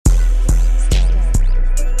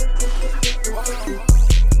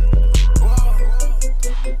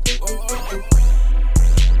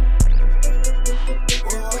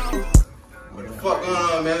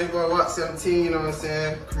17, you know what I'm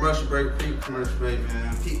saying? Commercial break, pre-commercial break,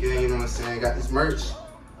 man. Peep game, you know what I'm saying? Got this merch.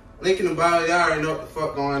 Link in the bio, y'all already know what the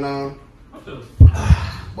fuck going on.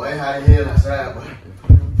 Boy, how the hell outside, boy?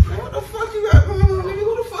 What the fuck you got going on, nigga?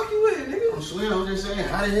 Who the fuck you with, nigga? I'm sweating, I'm just saying,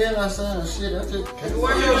 how the hell outside? Shit, I just can't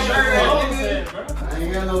wear your shirt, nigga. I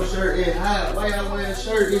ain't got no shirt, it's hot. Why y'all wearing a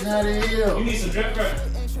shirt? It's hot as hell. You need some drip, bro.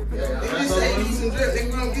 Yeah, nigga, say you need some drip, nigga.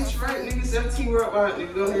 We don't get you right, nigga. 17 we're up right,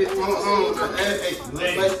 nigga. Go ahead.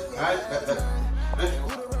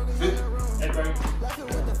 Hey, bro.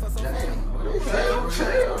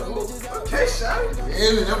 Okay, shot.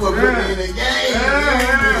 Yeah, that boy put me in the game.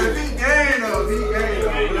 Big game, though.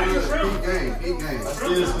 Big game. I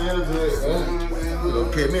still smell good.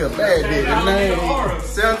 Don't get me a bad nigga, man.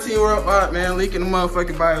 17 we're up right, man. Link in the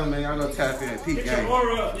motherfucking bio, man. Y'all go tap in. Peep game.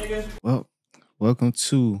 Well, welcome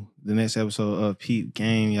to the next episode of Peep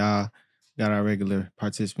Game, y'all. Got our regular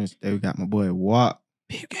participants today. We got my boy Wocc.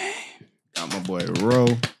 Peep Game. Got my boy Ro.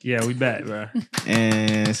 Yeah, we back, bro.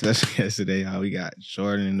 And special guest today, y'all. We got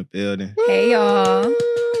Jordynn in the building. Hey, y'all.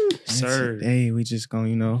 Sir. Today, we just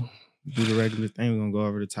gonna, do the regular thing. We're gonna go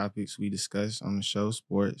over the topics we discussed on the show: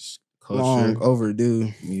 sports, culture, Long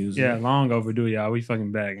overdue. music. Yeah, long overdue, y'all. We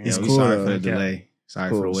fucking back. Yeah, It's we cool, sorry though. for the delay. Sorry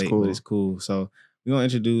Cool, for the it's wait, cool. but it's cool. So we're gonna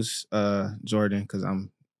introduce Jordynn because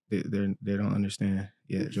they don't understand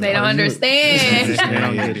yet. They don't understand.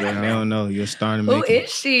 They don't know. You're starting to Who make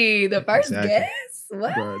is she? The first Exactly. guest?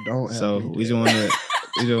 What? Bro, don't So we just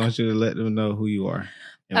want you to let them know who you are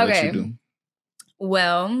and what Okay. you do.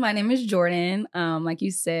 Well, my name is Jordynn. Like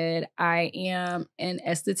you said, I am an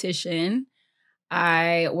esthetician.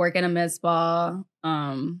 I work in a med spa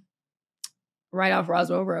right off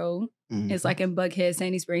Wocc Ro. It's like in Buckhead,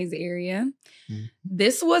 Sandy Springs area. Mhm.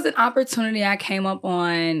 This was an opportunity I came up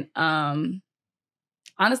on.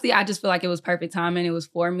 Honestly, I just feel like it was perfect timing. It was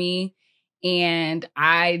for me. And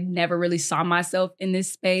I never really saw myself in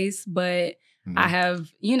this space, but I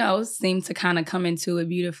have, seemed to kind of come into it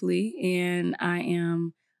beautifully. And I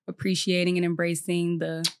am appreciating and embracing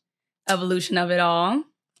the evolution of it all.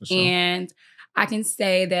 For sure. And I can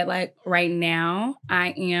say that like right now, I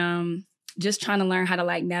am just trying to learn how to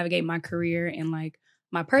like navigate my career and like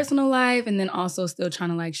my personal life, and then also still trying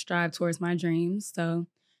to like strive towards my dreams. So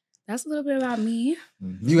that's a little bit about me.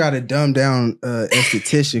 You got to dumb down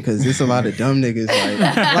esthetician because there's a lot of dumb niggas.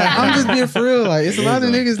 Like I'm just being for real. Like it's a lot of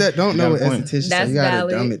niggas that don't know what esthetician. So That's you got to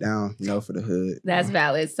valid. dumb it down, for the hood. That's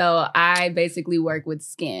valid. So I basically work with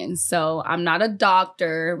skin. So I'm not a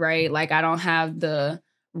doctor, right? Like I don't have the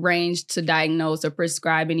range to diagnose or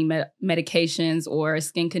prescribe any medications or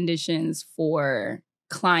skin conditions for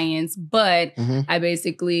clients, but I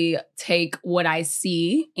basically take what I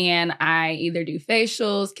see and I either do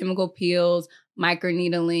facials, chemical peels,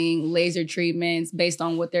 microneedling, laser treatments based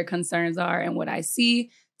on what their concerns are and what I see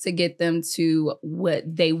to get them to what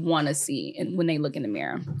they want to see and when they look in the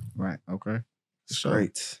mirror. Right. Okay. Sure.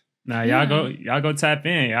 Great. Nah, y'all go tap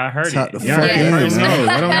in. Y'all heard Tap it. the Y'all fuck heard in, it. Let man. them know.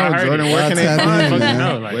 Let them Y'all know, heard Jordynn. it. Where can they Tap find in, you? man.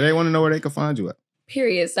 Know, like- Where they want to know where they can find you at.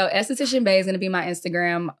 Period. So Esthetician Bay is going to be my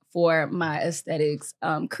Instagram for my aesthetics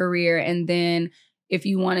career. And then if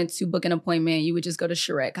you wanted to book an appointment, you would just go to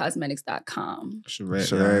CharetteCosmetics.com. Charette.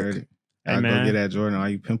 Charette. Y'all heard it. Hey, Y'all go man. get at Jordynn. All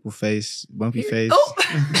you pimple face, bumpy face. Oh.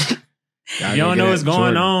 Y'all You go don't get know at what's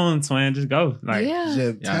going Jordynn. on, twin. Just go. Like, yeah.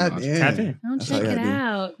 Just Yeah, tap no, in. tap in. Come That's check all you it gotta do.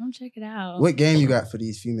 out. Come check it out. What game you got for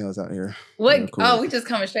these females out here? What? Real quick. Oh, we just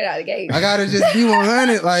coming straight out of the gate. I gotta just be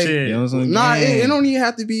 100. Like, Shit. You know what I'm nah, saying? it don't even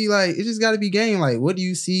have to be like. It just got to be game. Like, what do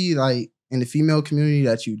you see like in the female community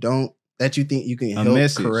that you think you can A help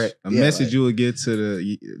message. correct? A Yeah, message like, you would get to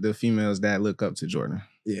the females that look up to Jordynn.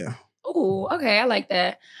 Yeah. Oh, okay. I like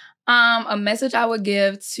that. A message I would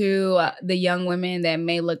give to the young women that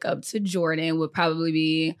may look up to Jordynn would probably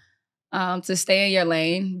be to stay in your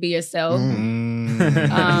lane, be yourself. Mm.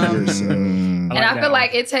 And like I that feel one.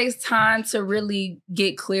 like it takes time to really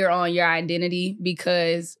get clear on your identity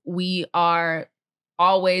because we are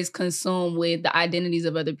always consumed with the identities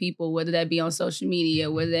of other people, whether that be on social media,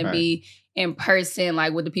 whether that be in person,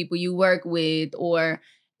 like with the people you work with, or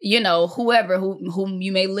whoever whom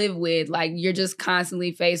you may live with. Like you're just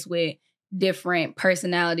constantly faced with different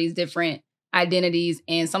personalities, different identities,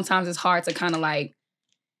 and sometimes it's hard to kind of like,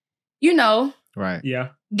 Right. Yeah.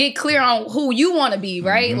 get clear on who you want to be,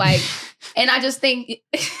 right? Mhm. Like, and I just think.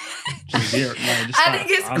 Just be- like, just I stop. think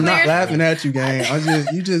it's I'm clear. not laughing at you, gang.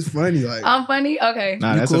 You just funny. Like, I'm funny? Okay.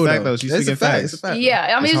 Nah, you that's cool, a fact though. She's That's speaking a fact. facts. It's a fact.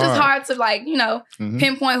 Yeah, I mean, it's just hard to like, Mhm.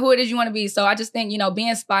 pinpoint who it is you want to be. So I just think, be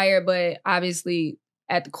inspired, but obviously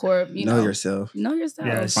at the core, know yourself. Know yourself.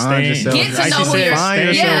 Yeah, Find yourself. Get to Like know she who said, you're. find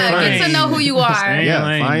yourself Yeah, first. get to know who you are. Stay in your Yeah,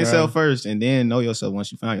 lane, find bro. yourself first, and then know yourself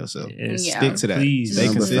once you find yourself. Yes. Yeah. Stick to that. Please. Stay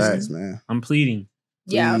Number consistent. facts, man. I'm pleading.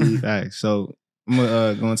 Yeah. Facts. So I'm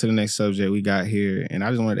gonna go into the next subject we got here, and I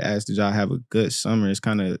just wanted to ask: did y'all have a good summer? It's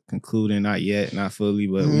kind of concluding, not yet, not fully,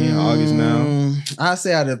 but we in August now. I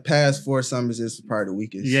say out of the past 4 summers, this is probably the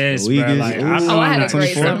weakest. Yes, The bro. weakest. Like, Ooh. I Oh, I had a feel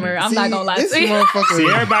great like- summer. I'm not gonna lie this to you. motherfucker-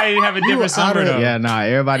 See, everybody have a You were different summer out of- though. Yeah, nah.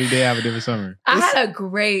 Everybody did have a different summer. I had a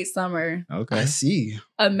great summer. Okay. I see.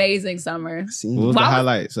 Amazing summer. I see. What was Why the was-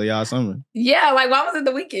 highlight? So y'all summer. Yeah, like why was it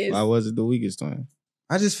the weakest? Why was it the weakest one?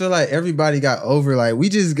 I just feel like everybody got over. Like we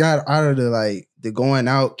just got out of the going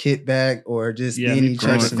out kickback or just Yeah, in me each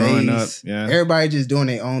other's growing up, face. yeah. Everybody just doing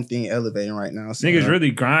their own thing, elevating right now. So, Niggas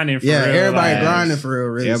really grinding for yeah, real. everybody like, grinding for real.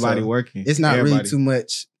 Really, Everybody so working. It's not Everybody. really too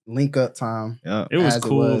much link up time. Yeah. It was as it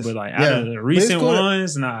cool, was. but like Yeah. out of the recent cool.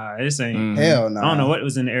 ones, nah, this ain't. Mhm. Hell no. I don't know what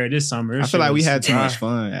was in the air this summer. I This feel shit like we was had too dry. much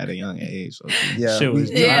fun at a young age. So Yeah, Shit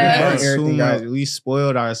was Yeah. too everything much. out. We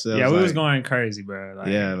spoiled ourselves. Yeah, we was like- going crazy, bro. Like,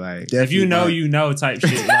 Yeah, like if you know, Definitely. you know type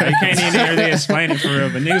shit. Like, you can't even really explain it for real.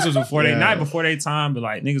 But niggas was before they, Yeah. not before they time, but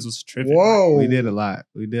like niggas was tripping. Whoa, we did a lot.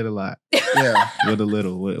 We did a lot Yeah, with a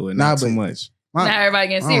little, with Nah, not too but- much. Now everybody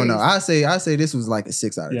getting I serious. don't know. I say this was like a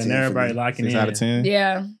 6 out of Yeah, 10. and for everybody me. locking 6 in. out of 10.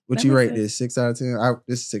 Yeah. What That you makes rate sense. this? 6 out of 10.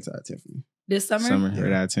 This is 6 out of 10 for me. This summer? Summer,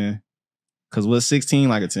 8 out of 10. Cause was 16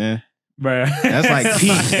 like a 10? Bro. That's like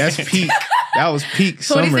peak. That's peak. That was peak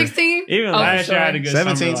summer. 2016? Even Oh, last sure. year I had a good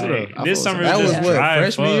 17 summer. too, Like, though. I this feel summer that was was just what, dry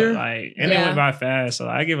as freshman fuck. year? Like, and it Yeah. went by fast. So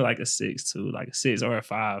I give it like a 6 too, like a 6 or a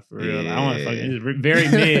 5 for real. Like, I want to Yeah. fucking it's very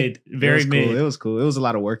mid, very it was mid. Cool. It was cool. It was a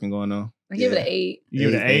lot of working going on. I give it Yeah. an 8. You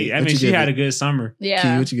give it an 8. I What mean, you she give had it? a good summer. Yeah.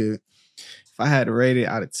 Key, what you give it? If I had to rate it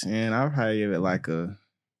out of 10, I would probably give it like a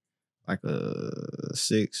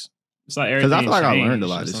 6. It's like 'Cause I everything feel like I changed learned a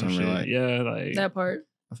lot or this some summer, shit. like- Yeah, like That part.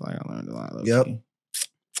 I feel like I learned a lot. low Yep. key.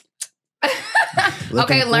 Okay,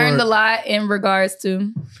 Looking learned a forward. lot in regards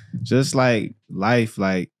to. Just like life,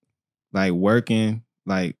 like working,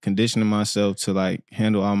 like conditioning myself to like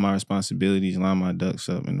handle all my responsibilities, line my ducks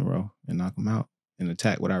up in a row, and knock them out and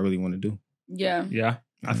attack what I really want to do. Yeah. yeah,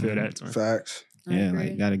 I feel that. Too. Facts. I Yeah, agree.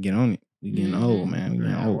 like gotta get on it. We getting Mhm. old, man. We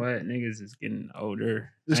getting Man, old. what niggas is getting older.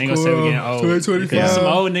 It's I ain't gonna say we cool. getting old. 2025. Because some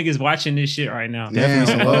old niggas watching this shit right now. Definitely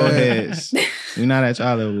some Damn, old boy. heads. We're not at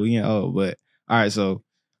y'all level. We getting old, but all right. So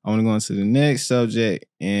I want to go into the next subject,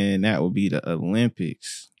 and that would be the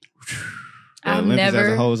Olympics. The I've Olympics as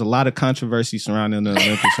never- a whole. There's a lot of controversy surrounding the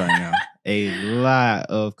Olympics right now. A lot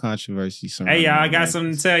of controversy surrounding. Hey y'all, I the got Olympics.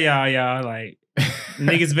 something to tell y'all. Y'all like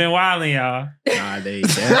niggas been wilding y'all. Nah, they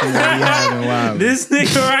definitely having wild. This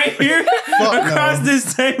nigga right here Fuck across no.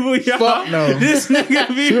 this table, y'all. Fuck no. This nigga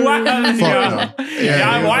be wilding, Fuck y'all. no.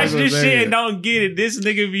 Yeah, Y'all watch that's what this I'm shit saying. and don't get it. This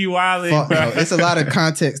nigga be wilding, Fuck bro. no. It's a lot of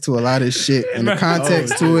context to a lot of shit. And the Bro.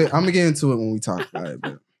 context to it, I'm gonna get into it when we talk about it.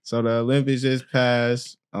 But So the Olympics just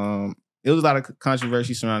passed. It was a lot of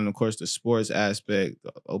controversy surrounding, of course, the sports aspect,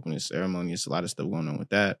 the opening ceremony. It's a lot of stuff going on with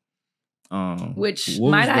that. Which,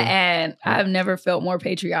 what might was I the- add, I've never felt more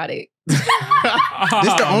patriotic. this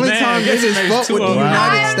the only time this niggas makes fuck two with the of them. United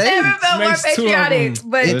I have States. never felt more Makes two of patriotic, them.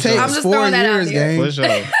 but it For sure. I'm takes just 4 throwing that out years, there. gang. For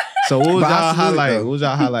sure. So what was But I y'all salute it, highlight? though. What was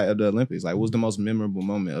y'all highlight of the Olympics? Like, what was the most memorable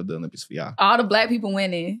moment of the Olympics for y'all? All the black people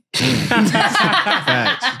winning.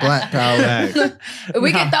 Facts. Black power. Facts.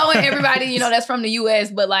 We can throw in everybody, that's from the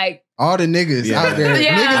US, but like, All the niggas Yeah. out there.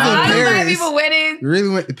 yeah, Niggas all in the black Paris. people winning. We really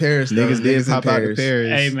went to Paris. Though. Niggas did in pop out to Paris.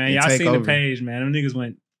 Hey man, and y'all take seen over. the page, man. Them niggas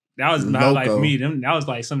went. That was not like Loco. me. That was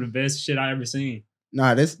like some of the best shit I ever seen.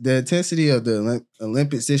 Nah, the intensity of the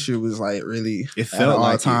Olympics this year was like really. It at felt an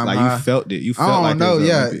like all-time it. Like high. you felt it. You felt I don't like know. it was the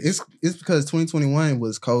Yeah, Olympics. it's because 2021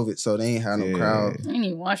 was COVID, so they ain't had no Yeah. crowd. I didn't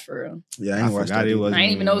even watch for real. Yeah, I I ain't watched forgot that it either. was- I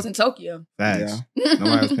didn't even know it was in Tokyo. Facts. Yeah.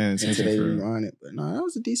 Nobody was paying Until attention they for real. rewind it, but no, that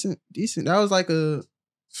was a decent. That was like a.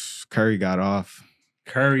 Curry got off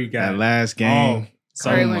Curry got that last game.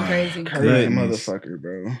 Curry Oh went my crazy. Curry, that goodness. motherfucker,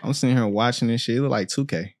 bro. I'm sitting here watching this shit. It looked like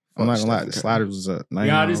 2K. I'm not gonna lie. The sliders was up.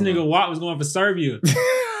 Y'all, this nigga Wocc was going for Serbia.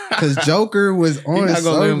 Because Joker was on not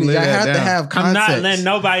gonna let him Serbia. live I that have to down. have I'm context. not letting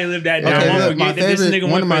nobody live that down. Okay, I won't look, my forget that this favorite- nigga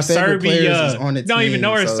one went of my for favorite players Serbia. is on the Don't even team,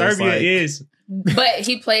 know where so it's Serbia like- is. But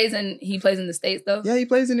he plays in the States though. Yeah, he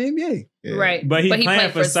plays in the NBA. Yeah. Right. But he playing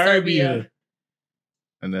played for Serbia.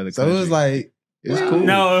 Another So it was country. like It's wow. cool.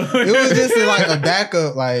 No. it was just like a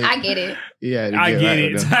backup. Like I get it. Yeah, I get right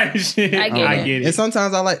it. with them. Type shit. I get it. get And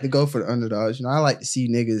sometimes I like to go for the underdogs. I like to see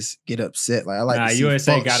niggas get upset. Like I like Nah, to see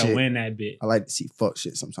USA fuck gotta shit. win that bit. I like to see fuck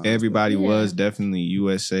shit sometimes. Everybody Yeah. was definitely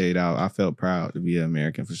USA'd out. I felt proud to be an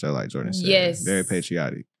American for sure, like Jordan said. Yes. Very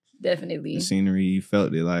patriotic. Definitely. The scenery, you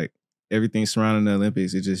felt it. Like everything surrounding the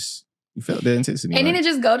Olympics, it just You felt the intensity. And then it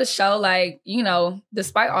just go to show, like, you know,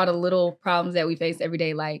 despite all the little problems that we face every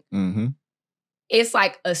day, like, it's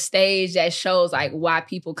like a stage that shows like why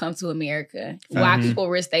people come to America, why people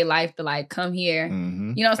risk their life to like come here. You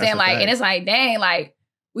know what I'm saying? Like, and it's like, dang, like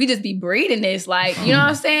we just be breeding this, like, you know what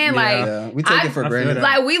I'm saying? Like, we take it for granted.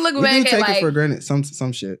 Like we look back at take like it for granted.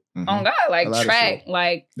 Some shit. Oh God, like track,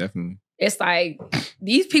 like definitely. It's like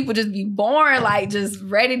these people just be born like just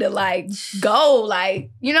ready to like go,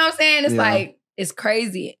 like, you know what I'm saying? It's like it's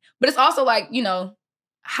crazy, but it's also like, you know,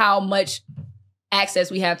 how much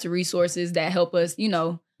access we have to resources that help us, you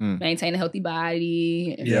know, maintain a healthy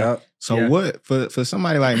body. Yeah. So what for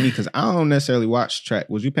somebody like me, because I don't necessarily watch track.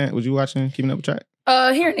 Was you watching Keeping Up with Track?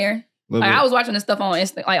 Here and there. Like I was watching this stuff on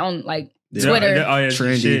Insta, like on like Twitter.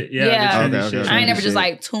 Trendy. Shit. Yeah. Okay. I ain't never just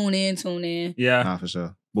like tune in. Yeah. Nah, for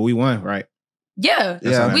sure. But we won, right? Yeah.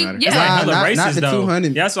 It's hella races, not the though.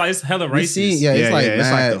 200. Yeah, that's why it's hella races. It's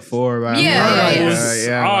like the 4 right?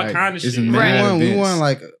 All kind of shit. We won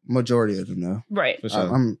like majority of them though. Right. For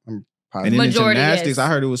sure. I'm and then majority, in gymnastics, I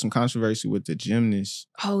heard there was some controversy with the gymnast.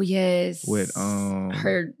 Oh yes. With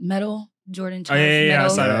her medal, Jordynn. I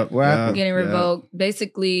saw that. Getting revoked.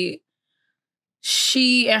 Basically,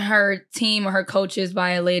 she and her team or her coaches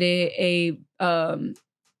violated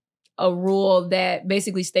a rule that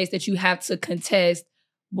basically states that you have to contest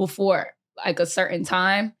before like a certain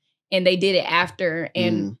time, and they did it after.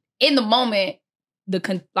 And in the moment,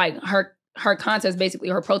 her contest, basically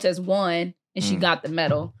her protest won, and she got the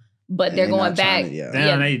medal. But they're going back.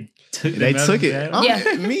 They took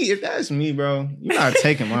it. Me, if that's me, bro, you're not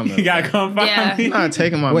taking my medal. You gotta come find me. You're not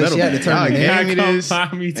taking my medal. She had to turn me this.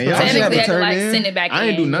 Technically, had to like send it back. I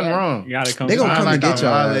ain't do nothing wrong. You gotta come. They gonna come and get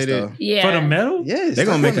your ass though. Yeah. For the medal? Yes. They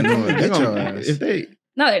gonna make a new one. Get your ass. If they.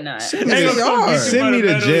 No, they're not. Send me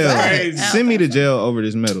to jail. Send me to jail over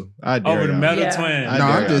this medal. I dare over the medal twin. No,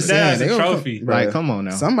 I'm just saying. That's a trophy. Like, come on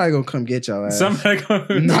now. Somebody gonna come get your ass. Somebody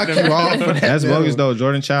gonna knock you off for that. That's bogus though.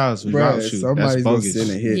 Jordan Childs was route shoot. That's bogus. Send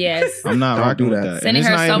a hit. Yes. I'm not rocking with that. Sending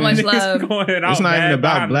her so much love. It's not even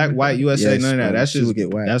about black, white, USA, none of that. That's just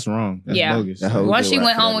that's wrong. That's bogus. Once she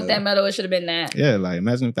went home with that medal, it should have been that. Yeah, like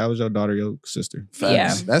imagine if that was your daughter, your sister.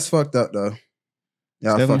 Yeah. That's fucked up though.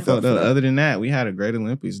 Y'all fucked up. Other than that, we had a great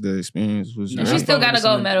Olympics. The experience was. And she still got a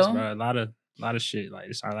gold medal. Bro, a lot of shit. Like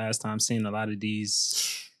it's our last time seeing a lot of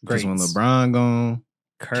these greats. When LeBron gone,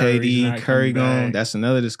 KD, Curry gone. That's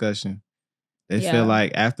another discussion. They feel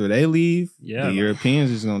like after they leave, the Europeans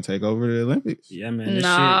is gonna take over the Olympics. Yeah, man.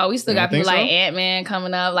 No, we still got people like Ant-Man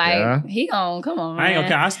coming up. Like he gonna come on. I ain't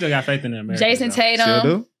okay. I still got faith in them. Jason Tatum. Still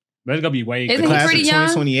do. But it's gonna be way. Isn't he pretty young?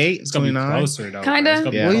 2028. It's gonna be closer though. Kinda.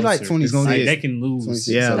 Well, he like 20. They can lose.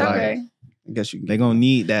 Yeah, okay. I guess you. They're gonna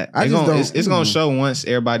need that. It's gonna show once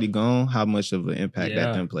everybody gone how much of an impact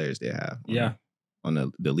that them players they have. On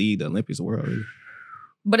the league, the Olympics, the world. Really.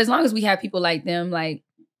 But as long as we have people like them, like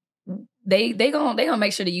they gonna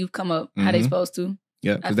make sure the youth come up how they supposed to.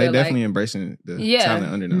 Yeah, because they definitely embracing the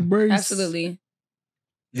talent under them. Absolutely.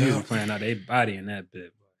 Yeah, playing out their body in that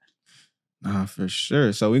bit. Nah, for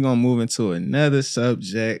sure. So we're gonna move into another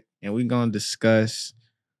subject, and we're gonna discuss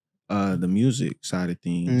the music side of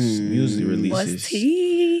things, music releases. What's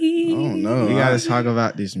tea? I don't know. We gotta talk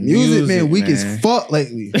about this music, man. Weak as fuck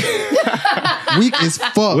lately. Weak as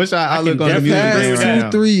fuck. What's our outlook on the music?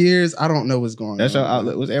 Past 2-3 years, I don't know what's going on. That's your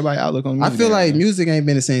outlook. What's everybody's outlook on music? I feel like music ain't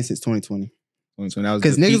been the same since 2020.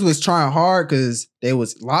 Because niggas was trying hard because they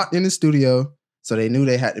was locked in the studio. So they knew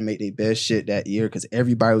they had to make their best shit that year because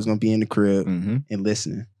everybody was gonna be in the crib and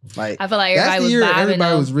listening. Like I feel like everybody was vibing.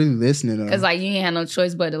 Everybody was really listening because like you ain't had no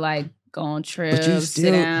choice but to like go on trips,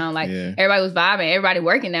 sit down. Like everybody was vibing. Everybody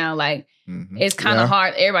working now. Like it's kind of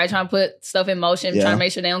hard. Everybody trying to put stuff in motion, trying to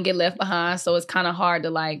make sure they don't get left behind. So it's kind of hard to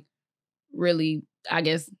like really, I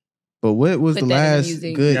guess. But what was the last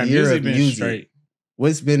good year of music? Straight.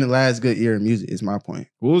 What's been the last good year of music is my point.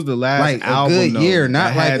 What was the last like album? A good year,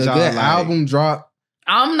 not like a good album drop.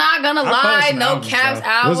 I'm not gonna lie, no Caps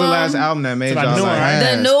album. What's the last album that made y'all like?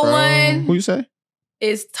 The new one. Who you say?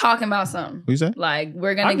 Is talking about something. Who you say? Like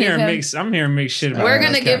we're gonna give him. I'm hearing mixed shit about. We're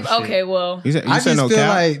gonna give. Okay, well. You I just no feel cap?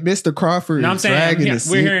 like Mr. Crawford. No, I'm saying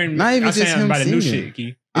we're hearing. Not even I'm just him about the new singing. shit,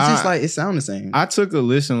 Key. It's just like it sound the same. I took a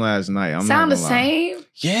listen last night. Sound the same?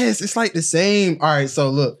 Yes, it's like the same. All right, so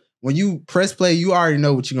look, when you press play, you already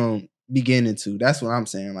know what you're gonna be getting into. That's what I'm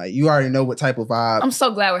saying. Like you already know what type of vibe. I'm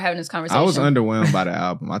so glad we're having this conversation. I was underwhelmed by the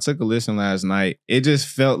album. I took a listen last night. It just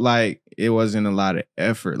felt like it wasn't a lot of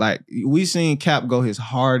effort. Like we seen Cap go his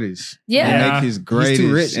hardest, Yeah. make his greatest, He's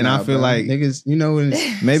too rich and now, I feel bro. like niggas, you know, when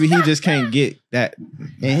it's, maybe he just can't get that.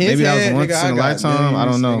 in his Maybe that head, was once nigga, in a lifetime. I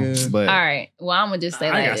don't know, nigga. but All right. Well, I'm gonna just say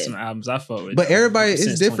I like got this. some albums I fuck with. But everybody, it's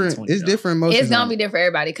since different. 2020, It's though. different emotions. It's gonna on be it. different for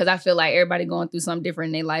everybody because I feel like everybody going through something different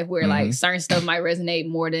in their life where like certain stuff might resonate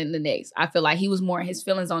more than the next. I feel like he was more in his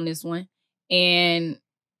feelings on this one, and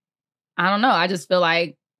I don't know. I just feel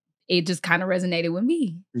like it just kind of resonated with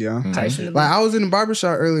me Yeah. personally. Like I was in the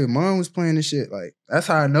barbershop earlier. Mom was playing this shit. Like that's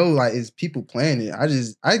how I know. Like it's people playing it.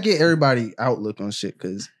 I get everybody outlook on shit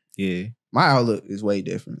because my outlook is way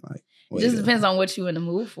different. Like it just depends on what you in the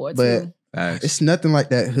mood for But too. it's nothing like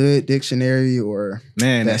that Hood Dictionary or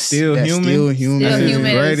man, that's still human. Still human. Still That's his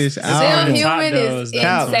Human is- greatest Still album. Human is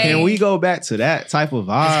Cal, insane. can we go back to that type of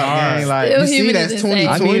vibe? Gang? Like, Still you see, Human that's is insane.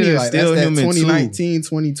 2020. I need a Like, Still that's that Human too. 2019,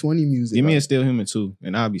 2020 music. give me a like. Still Human too,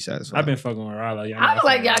 and I'll be satisfied. I've been fucking with Rilo. Y'all know I feel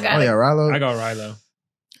like y'all fuck got Oh it. yeah, Rilo. I go Rilo.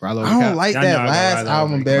 Rilo, I don't like Y'all that know I got last Rilo.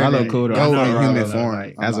 album better Rilo than cool though. Go I in know Human Rilo, Form.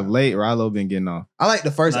 like, As of late, Rilo been getting off. I like the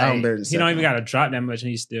first Like, album better than the he don't second. even got to drop that much, and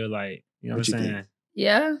he's still like, you know what What I'm you saying? think?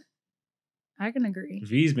 Yeah, I can agree.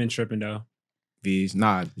 V's been tripping though. V's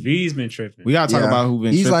V's been tripping. We gotta talk Yeah. about who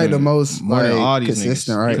been. He's like tripping the most more than like, all these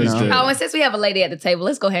consistent niggas. right Because now. Oh, and since we have a lady at the table,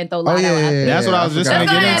 let's go ahead and throw Lotto Oh, yeah, out there. That's what I was just forgot.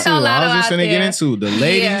 gonna get Let's into. go ahead and throw I was Lotto just out gonna get there. into the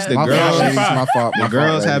ladies, Yeah. the My girls. fault, ladies. My fault. The My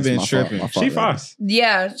girls fault, have been ladies. My fault, tripping. my fault, She fine. ladies.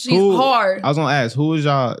 Yeah, she's Who- hard. I was gonna ask, who is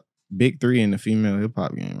y'all big three in the female hip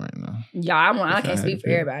hop game right now? Yeah, I If I can't had speak to for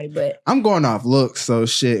pick. everybody, but I'm going off looks, so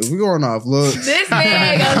shit. We're going off looks. this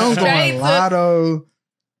man I'm goes straight going to. Lotto.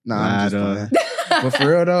 Nah, I'm just Lotto. playing. But for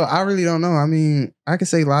real though, I really don't know. I mean, I could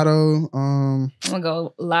say Lotto. I'm gonna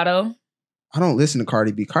go Lotto. I don't listen to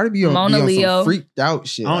Cardi B. Cardi B on, Mona be on Leo. some freaked out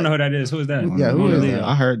shit. I don't know like- who that is. Who is that? Yeah, who Mona is Leo. that?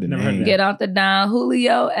 I heard the Never heard of name. that. Get off the Don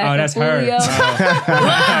Julio. Oh, that's her. Julio.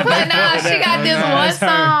 Oh. But nah, she got this Yeah, one that's her.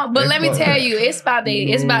 song. But They let me fuck tell her. you, it's about their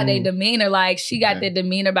No. demeanor. Like she got Yeah. that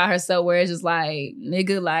demeanor about herself where it's just like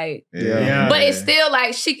nigga, like. Yeah. But it's still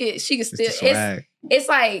like she could It's still. the swag. It's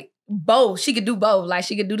like both. She could do both. Like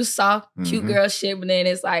she could do the soft, cute Mhm. girl shit, but then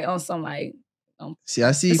it's like on some like. See,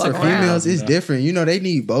 I see for Fuck around. females, it's Yeah. different. You know, they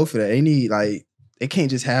need both of that. They need like they can't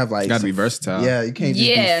just have like Gotta be some- versatile. Yeah, you can't just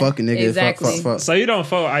Yeah, be fucking nigga. exactly. Fuck. So you don't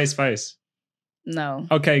fuck with Ice Spice? No.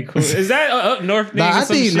 Okay, cool. Is that up north? thing Nah, or I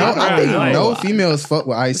some think shit? no. I think Like, no females fuck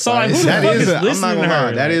with Ice So, like, Spice. who the That fuck is is a, I'm not listening gonna to her?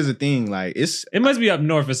 lie. That Like- is a thing. Like it's It must be up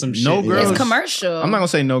north or some shit. No girls- It's commercial. I'm not gonna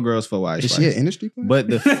say no girls for Ice Is she an Spice. industry player? But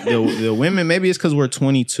the women, maybe it's because we're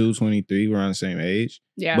 22, 23, we're on the same age.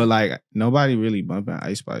 Yeah. But like nobody really bumping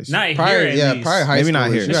Ice Spice. Not Probably, here. yeah, At least. probably high Maybe school. not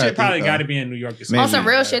here. You This gotta shit probably think, got though. to be in New York. Or Maybe. On some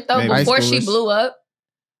real shit though, Maybe. before High she schoolers. blew up,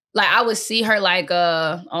 like I would see her like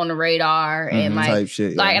on the radar and Mhm. like type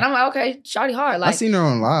shit. like yeah. and I'm like, okay, shawty hard. I Like seen her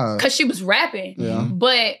on live. cause she was rapping. Yeah.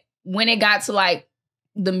 But when it got to like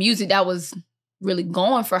the music that was really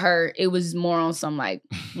going for her, it was more on some like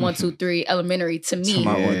 1, 2, 3 elementary to me. Talking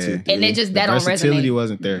about Yeah. 1, 2, 3. And it just The that don't versatility resonate.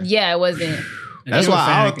 wasn't there. Yeah, it wasn't. That's If you a why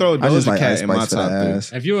fan- I'll throw I just Doja like Cat Ice in my Spice for top the 3.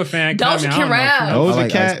 ass. If you a fan, Doja comment. I can don't know if rap. you know. Doja I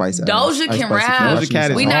like Cat- Ice Spice ass. Doja Ice can Spice rap. Doja Cat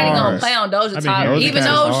is We not even hard. gonna play on Doja been top. hearing Even Doja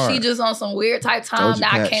Cat though is she hard. just on some weird type time Doja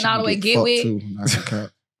that I Cat can't should all the way get get fucked with. too. Nah, she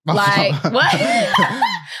can't. Like what?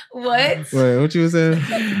 What? Wait, what you was saying?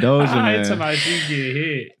 Doja, I ain't talking man. about she get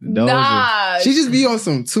hit. Doja. Nah. She just be on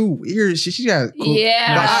some too weird shit. She got cool.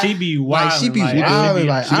 Yeah. But But she be wild. like she be wild.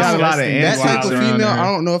 Like she got a lot of that type of antics around female. her. I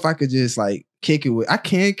don't know if I could just like kick it with. I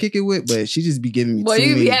can kick it with, but she just be giving me Boy, too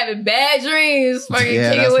you be many. having bad dreams. Fucking Yeah,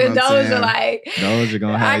 kicking that's with what I'm Doja. saying. Like Doja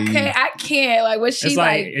gonna have you. I can't. Like what she It's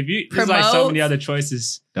like like. if you, there's like so promotes- many other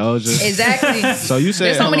choices. Doja. Exactly. So you said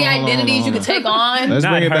There's so hold many on, hold on, identities hold you on, could take on. Let's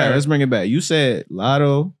Not bring it back. her. Let's bring it back. You said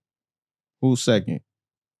Lotto. Who's second?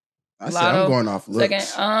 I said Lotto, I'm going off looks. Second.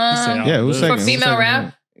 said, Yeah, who's For second? Who's female second?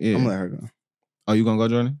 rap? Yeah. I'm gonna let her go. Oh, you gonna go,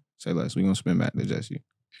 Jordan? Say less. We gonna spin back to Jesse.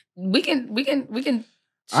 We can.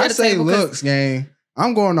 I share the say table 'cause- looks, gang.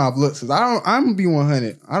 I'm going off looks because I'm gonna be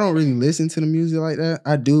 100. I don't really listen to the music like that.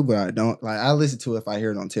 I do, but I don't. Like I listen to it if I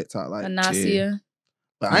hear it on TikTok. Like, Anasia.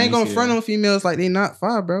 but I ain't gonna Anasia. front on females like they not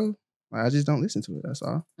fire, bro. Like, I just don't listen to it. That's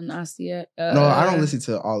all. Anasia. No, I don't listen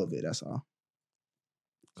to all of it. That's all.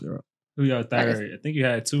 Clear up. Who your third? I think you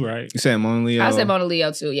had 2, right? You said Mona Leo. I said Mona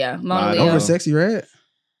Leo too. Yeah, Mona Lotto. Leo. Over Sexy Red.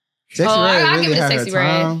 Sexy Oh, Red I'll really give it to had her Sexy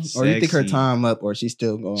Red. time, or you think her Sexy. time up, or she's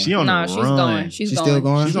still going? She on No, the she's run. going. She's She's going. still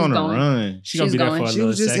going? She's on the going. run. She gonna She's be there going. for a She little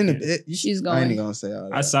was just second. in the bit. She's I going. ain't gonna say all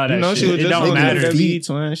that. I saw that. You know, shit. she was It just don't looking matter. at feet,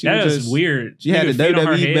 twin. She That was is just weird. she had Nigga the feet on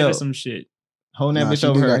her WWE head or belt. some shit. holding that Nah, bitch she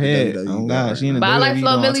over do her got the head. WWE Oh belt God, right she in the But I like WWE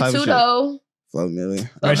Flo doing all Milli type of too, shit. though. Flo Milli.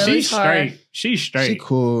 But she's Millie's hard. straight. She's She straight.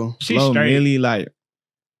 cool. She's Flo straight. Milli, like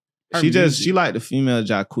Her she music. like the female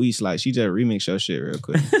Jacquees. Like she just remix your shit real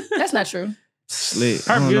quick. That's not true. Slick.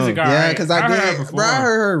 Her music, all Yeah, right. because I heard her did. perform. Bro, I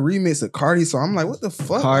heard her remix of Cardi, so I'm like, what the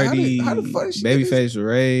fuck? Cardi, how the fuck is she? Babyface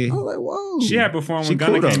Ray. I was like, whoa. She had performed She when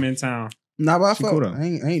Gunna cool, came though. in town. Nah, but She cool, though. I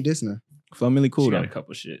ain't dissing her. Flo Milli cool She though. got a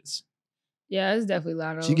couple shits. Yeah, it's definitely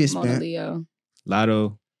Lotto. She gets Mona spent. Leo.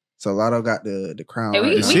 Lotto. So Lotto got the crown. Hey, right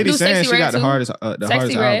we now. City do saying Sexy she got Red the too. hardest,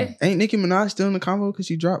 Sexy Red. album. Ain't Nicki Minaj still in the combo because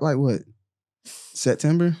she dropped like what?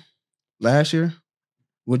 September last year.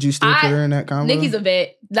 Would you still put her in that combo? Nicki's a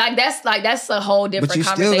vet. That's a whole different but you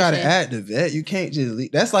conversation. still got to add the vet. You can't just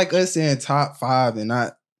leave. That's like us saying top 5 and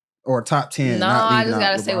not or top 10. No, not I just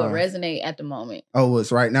gotta LeBron. say what resonate at the moment. Oh,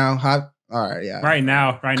 it's right now. All right, yeah. Right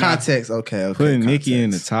now. Context, okay. Putting context. Nicki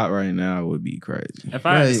in the top right now would be crazy. If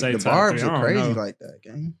I had to Right, say the top barbs three, I are don't crazy know. like that,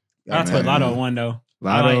 gang. I'd put Lotto one though.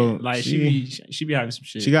 Lotto, like she be having some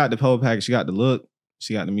shit. She got the whole package. She got the look.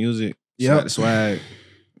 She got the music. She Yep. got the swag.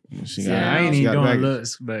 She got. I ain't she even got the doing package.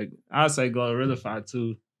 looks, but I'd say Glorilla Fire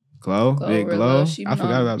too. Glow, Big Glorilla, Glow. she I been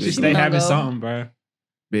forgot on- about She Big She stay been Glow. on having Go. something, bro.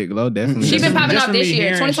 Big Glow, definitely. She been popping Just off from this me year,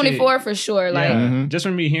 hearing 2024 for sure. Like, Yeah, Mhm. just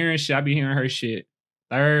from me hearing shit, I be hearing her shit.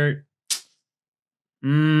 Third, I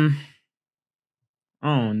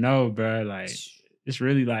don't know, bro. Like, it's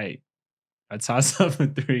really like a toss up for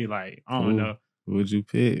 3. Like, I don't Ooh. know. Who would you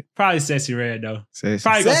pick? Probably Sexy Red though. Sexy.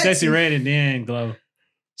 Probably go Sexy. Sexy Red and then Glow.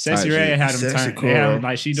 Sexy Type Red shit. had them Sexy turn. cool. They had them,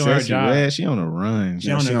 like she doing her Sexy job. Red, she on a run. She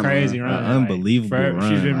Yeah, on she a on a crazy run. run. An unbelievable She's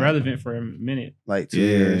run, been like- relevant for a minute. Like 2 Yeah,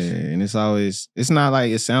 years. and it's always. It's not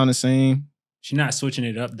like it sound the same. She's not switching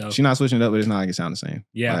it up though. She's not switching it up, but it's not like it sound the same.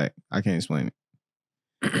 Yeah. Like I can't explain it.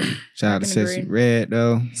 Shout out to can Sexy agree. Red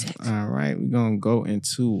though. All right, we're gonna go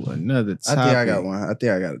into another I topic. think I got one. I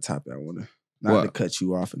think I got a topic I want to. Not What? to cut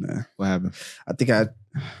you off in there. What happened?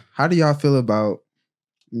 How do y'all feel about,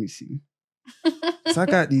 let me see. So I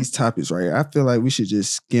got these topics right here. I feel like we should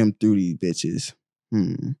just skim through these bitches.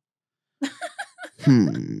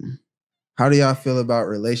 How do y'all feel about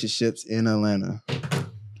relationships in Atlanta?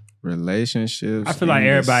 Relationships. I feel like in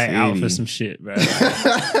the everybody out for city. some shit, bro. I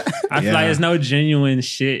feel Yeah. like there's no genuine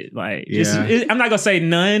shit. Like, Yeah. I'm not gonna say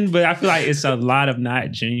none, but I feel like it's a lot of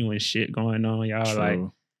not genuine shit going on, y'all. True. Like,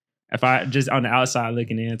 if I just on the outside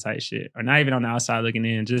looking in type shit, or not even on the outside looking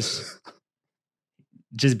in, just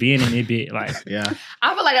being in it bit. Like, Yeah.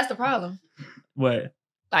 I feel like that's the problem. what?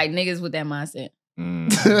 Like niggas with that mindset.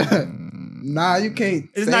 Nah, you can't.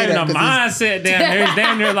 It's say not even that a 'cause mindset.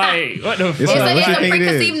 Damn near like what the It's fuck? like, what It's you a think it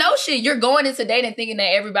preconceived is? notion. You're going into dating thinking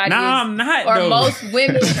that everybody Nah, is, I'm not. or though. most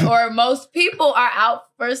women or most people are out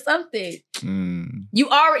for something. Mm.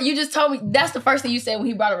 You just told me that's the first thing you said when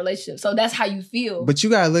he brought a relationship. So that's how you feel. But you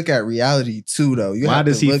gotta look at reality too, though. You Why have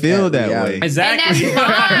to does he look feel at that reality. way? Exactly. And that's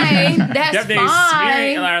fine. That's you have to fine.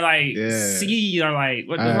 experience or like Yeah. see or like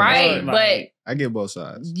what the Right. Right, fuck, but like, I get both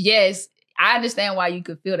sides. yes, I understand why you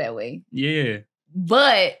could feel that way. yeah.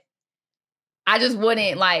 But I just wouldn't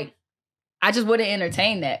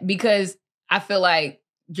entertain that because I feel like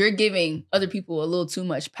you're giving other people a little too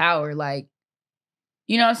much power. Like,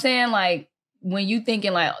 you know what I'm saying? Like when you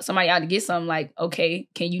thinking like somebody out to get something, like, okay,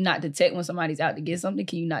 can you not detect when somebody's out to get something?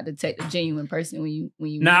 Can you not detect a genuine person when you Nah,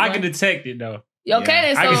 meet I one? can detect it though. Okay,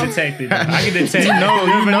 then I so can detect it. Though. I can detect.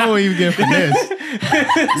 You know when you get finessed.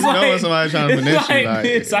 It's You know when somebody's trying to finesse you. Like,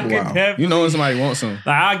 this, I can wow. definitely- You know when somebody wants something.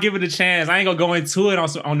 Like I'll give it a chance. I ain't gonna go into it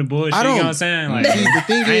on the bullshit. I You know don't- what I'm saying? Like, See, the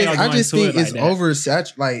thing I ain't is, gonna I go just into think it it's like that.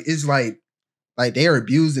 oversaturated. Like it's like they're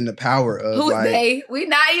abusing the power of who's like. they? We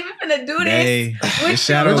not even finna do this. They, We the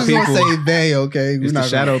shadow We're just people. gonna say they, okay? We're It's the not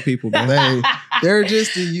shadow gonna, people, bro. they. They're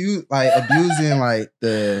just abusing like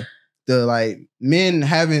the like men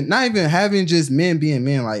having not even having just men being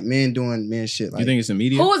men, like men doing men shit. Like You think it's the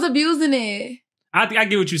media? Who was abusing it? I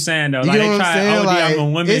get what you're saying though. you Like know they what I'm try saying? to OD Like on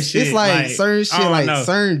the women it's shit. like certain I shit, don't like know.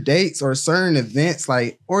 certain dates or certain events,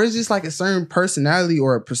 like or it's just like a certain personality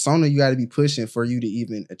or a persona you got to be pushing for you to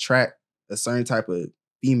even attract a certain type of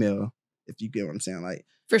female. If you get what I'm saying, like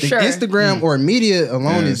For the sure. Instagram or media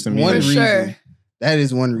alone Yeah, is it's the one media. For reason. sure. That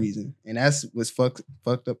is one reason, and that's what's fucked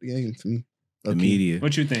up the game for me. The Okay. media.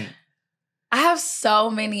 What you think? I have so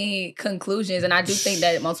many conclusions, and I do think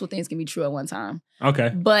that multiple things can be true at one time. Okay.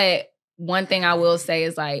 But one thing I will say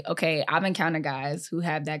is like, okay, I've encountered guys who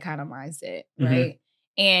have that kind of mindset, Mhm. right?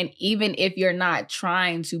 And even if you're not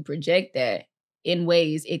trying to project that in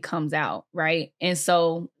ways, it comes out, right? And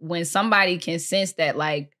so when somebody can sense that,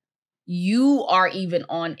 like, you are even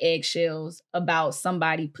on eggshells about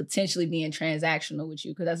somebody potentially being transactional with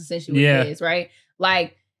you, because that's essentially what Yeah. it is, right?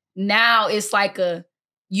 Like now it's like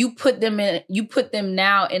you put them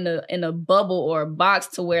now in a bubble or a box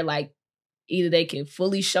to where like either they can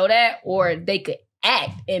fully show that or they could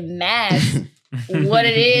act and mask what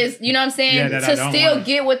it is, you know what I'm saying? Yeah, that I to don't still want.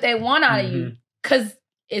 get what they want out of you. Mhm. Cause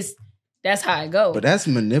it's That's how it goes. But that's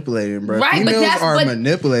manipulating, bro. Right, Females but are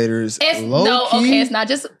manipulators. Okay, it's not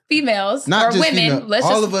just females or women.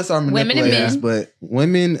 All of us are manipulators, but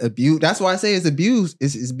women abuse. That's why I say it's abused.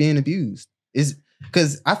 It's being abused. It's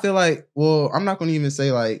because I feel like, well, I'm not going to even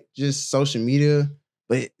say like just social media,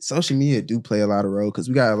 but social media do play a lot of role because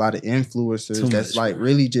we got a lot of influencers that's like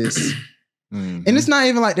really just... And it's not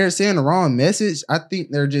even like they're saying the wrong message. I think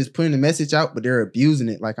they're just putting the message out, but they're abusing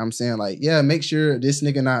it. Like I'm saying, like, yeah, make sure this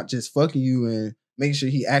nigga not just fucking you and make sure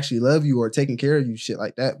he actually love you or taking care of you, shit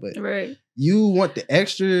like that. But you want the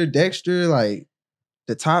extra, dexter, like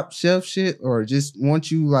the top shelf shit, or just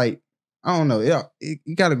want you like, I don't know.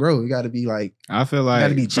 You gotta grow. You gotta be like, I feel like you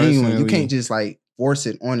gotta be genuine. You can't just like force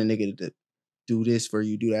it on a nigga to do this for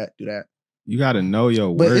you, do that, do that. You gotta know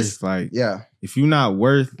your worth. Like, yeah, if you're not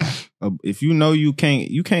worth, if you know you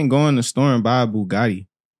can't go in the store and buy a Bugatti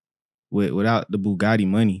without the Bugatti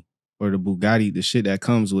money or the Bugatti, the shit that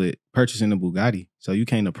comes with purchasing the Bugatti. So you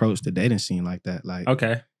can't approach the dating scene like that. Like,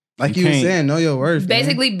 okay, like you were saying, know your worth.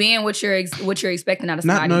 Basically, man. being what you're expecting out of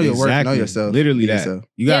somebody. Not know your worth, know yourself. Literally that.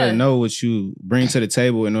 You gotta know what you bring to the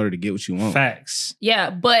table in order to get what you want. Facts. Yeah,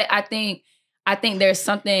 but I think there's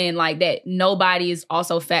something like that nobody is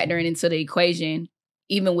also factoring into the equation.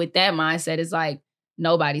 Even with that mindset, it's like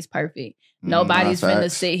nobody's perfect. Nobody's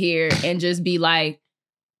finna sit here and just be like,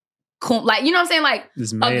 cool, like, you know what I'm saying? Like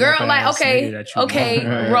a girl, like,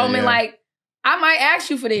 okay, Roman, like, I might ask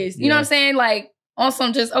you for this. You know what I'm saying? Like on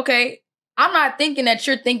some just, okay, I'm not thinking that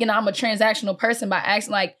you're thinking I'm a transactional person by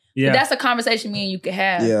asking like, but that's a conversation me and you could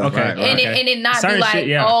have. Yeah. Okay. And it not be like,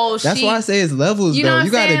 oh, that's why I say it's levels, you know though.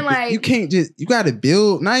 You gotta, like, you can't just, you gotta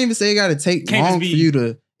build, not even say you gotta take long for you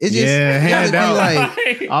to, it's just, you gotta be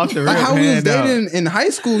like, off the like how we was dating out. in high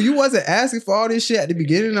school, you wasn't asking for all this shit at the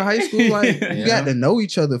beginning of high school. Like, you got to know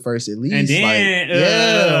each other first at least. And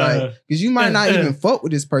then, like, because you might not even fuck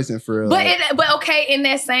with this person for real. But okay, in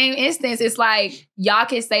that same instance, it's like, y'all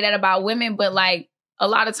can say that about women, but like, a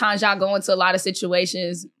lot of times y'all go into a lot of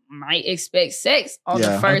situations, might expect sex on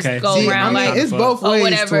the first go round. I mean, it's both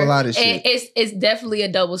ways to a lot of shit. It's definitely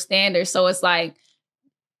a double standard. So it's like,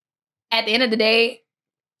 at the end of the day,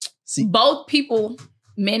 both people,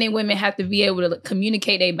 men and women, have to be able to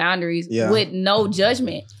communicate their boundaries with no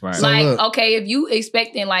judgment. Right. Like, so okay, if you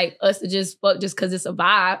expecting like us to just fuck just because it's a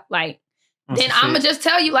vibe, like, then I'm gonna just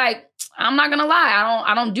tell you, like, I'm not gonna lie,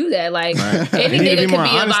 I don't do that. Like, any nigga could be more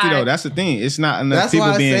honesty, a vibe. Though. That's the thing. It's not enough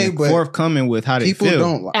people being forthcoming with how they feel. People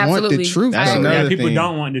don't want the truth. That's another people thing.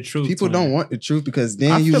 don't want the truth. People don't want the truth because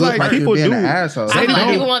then you look like you're being an asshole. I feel like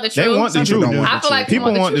people want the truth. They want the truth. I feel like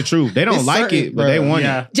people want the truth. They don't like it, but they want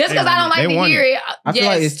it. Just because I don't like to hear it, I feel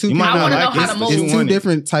like it's two. I want to know how to move. It's two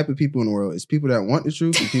different type of people in the world. It's people that want the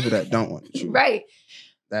truth and people that don't want the truth. Right.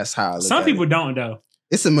 That's how I look Some people don't though.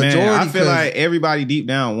 It's a majority. Man, I feel like everybody deep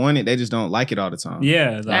down want it. They just don't like it all the time.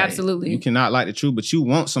 Yeah, like, absolutely. You cannot like the truth, but you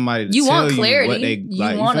want somebody to you tell want clarity. You what they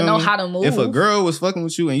like. You want to know how to move. If a girl was fucking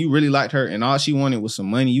with you and you really liked her and all she wanted was some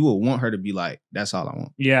money, you would want her to be like, "That's all I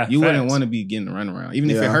want." Yeah, you wouldn't want to be getting the runaround, even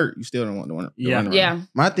if it hurt. You still don't want the runaround. Yeah.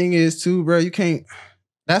 My thing is too, bro. You can't.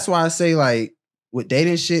 That's why I say like with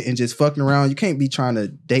dating shit and just fucking around, you can't be trying to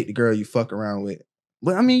date the girl you fuck around with.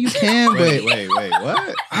 But I mean, you can. wait,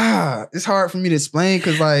 what? It's hard for me to explain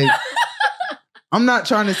because like. I'm not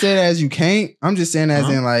trying to say that as you can't. I'm just saying as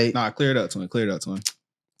in like... Nah, clear it up, twin.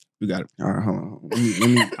 We got it. All right, hold on. Let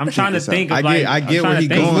me I'm trying to think. I get where he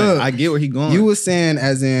going. Look, I get where he going. You were saying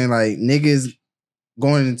as in like niggas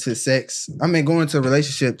going into sex. I mean, going into a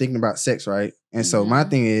relationship thinking about sex, right? And so my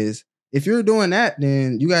thing is, if you're doing that,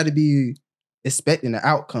 then you got to be expecting the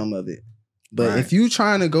outcome of it. But if you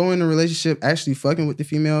trying to go in a relationship actually fucking with the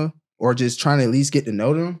female or just trying to at least get to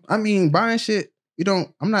know them, I mean, buying shit.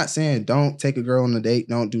 I'm not saying don't take a girl on a date,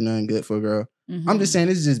 don't do nothing good for a girl. I'm just saying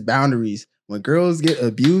it's just boundaries. When girls get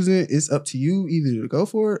abusing, it's up to you either to go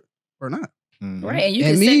for it or not. Right, and you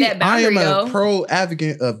can set that boundary. I am a pro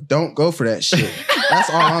advocate of don't go for that shit.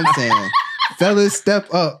 That's all I'm saying. Fellas,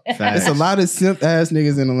 step up. It's a lot of simp ass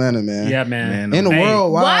niggas in Atlanta, man. Yeah, man. In the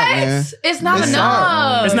world wide, man. It's not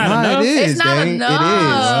enough. It's not enough. It is, it's not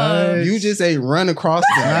enough. It is. You just ain't run across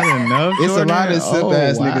the not enough. It's a lot of simp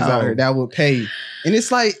ass niggas out here that will pay. And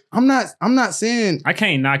it's like, I'm not saying I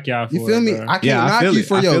can't knock y'all for you feel me? Bro. I can't knock you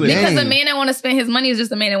for your game. Because the man that want to spend his money is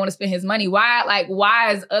just a man that want to spend his money.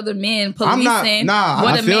 Why is other men policing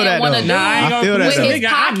what a man want to do with his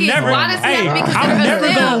pockets? Why does he have to be considered a simp? I'm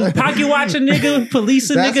never gonna pocket watch a nigga,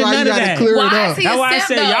 police a nigga, none of that. Why is he a simp? That's why I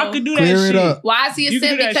said y'all could do that shit. Why is he a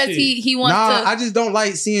simp? Because he wants to. I just don't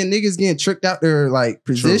like seeing niggas getting tricked out their like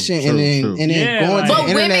position and then going to the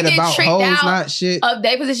internet about hoes, not shit. Of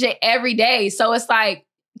their position every day. So it's like,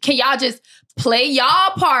 can y'all just play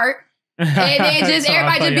y'all part And then just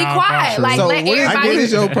everybody just be quiet. Like, so let everybody. What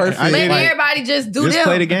is your perfect? Let everybody just do just them.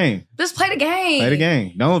 play the game. Just play the game. Play the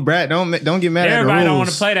game. Don't get mad at the rules. Everybody don't want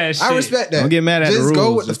to play that shit. I respect that. Don't get mad at the rules. Just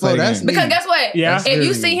go with the flow. That's me. Because guess what? Yeah. If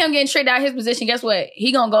you see him getting tricked out of his position, guess what?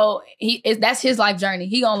 He gonna go. That's his life journey.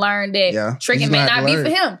 He gonna learn that tricking may not be for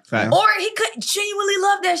him, or he could genuinely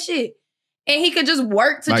love that shit. And he could just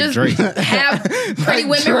work to like just Drake. have pretty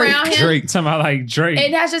women around him. Drake. Talking about like Drake.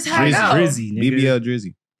 And that's just how it goes. Drizzy, nigga. BBL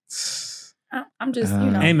Drizzy. I'm just, you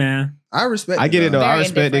know. Hey, man. I respect I get it, though. Very I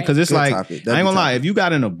respect it because it's Good like, topic. I ain't gonna lie, if you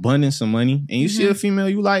got an abundance of money and you see a female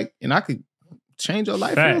you like, and I could change your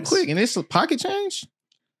life real quick, and it's a pocket change,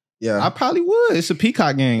 I probably would. It's a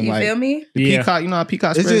peacock game. You like, feel me? The peacock, you know how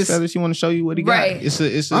peacock spreads feathers, you want to show you what he got.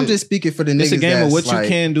 Right. I'm just speaking for the niggas. It's a game of what like, you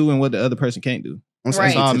can do and what the other person can't do. Right.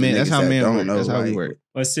 That's all men. That's how men work. Know, that's how we work.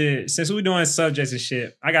 But since we're doing subjects and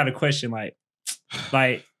shit, I got a question. Like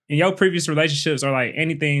in your previous relationships or like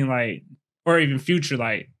anything like, or even future,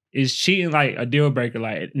 like, is cheating like a deal breaker?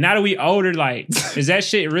 Like, now that we older, like, is that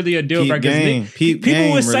shit really a deal breaker?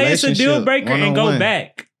 People would say it's a deal breaker and go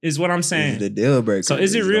back, is what I'm saying. The deal breaker. So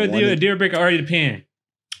is it real a deal breaker or it depends?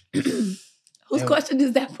 Whose question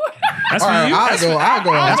is that for? That's for you. I'll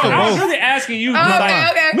go. I was really asking you. Okay.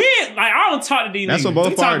 I don't talk to these niggas. That's for both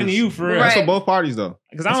I'm parties. talking to you for real. That's for both parties, though.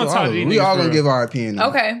 Because I don't talk to these niggas. We all gonna give our opinion.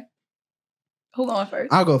 Okay. Who going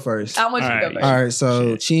first? I'll go first. I want you to go first. All right,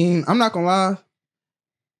 so cheating, I'm not gonna lie.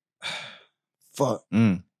 Fuck.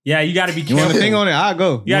 Yeah, you got to be careful. You want to think on it? I'll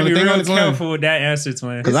go. You got to be real careful with that answer,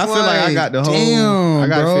 twin. Because I feel like I got the whole. I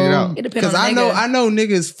got to figure it out. It depends on the nigga. I know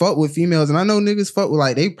niggas fuck with females, and I know niggas fuck with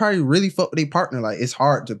like they probably really fuck with their partner. Like it's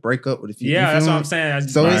hard to break up with a female. Yeah, that's what I'm saying.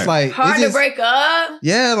 So it's like hard to break up.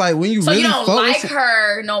 Yeah, like when you really you don't fuck like with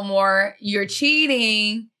her no more. You're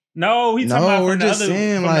cheating. No, he's talking about we're from the just other.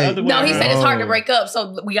 saying, From like, the other No, he way. said it's hard to break up.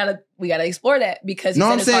 So we gotta explore that because he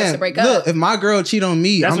said it's hard to break up. Look, if my girl cheat on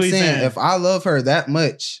me, That's I'm what he's saying saying. if I love her that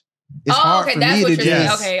much, it's hard for that's me what to you're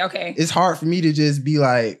just. saying. Okay. It's hard for me to just be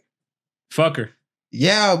like, fuck her.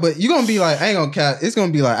 Yeah, but you're gonna be like, I ain't gonna cap. It's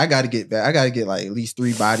gonna be like, I gotta get back. I gotta get like at least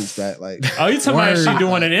 3 bodies back. Like, oh, you talking about if she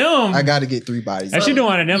doing one of them? I gotta get 3 bodies. If she doing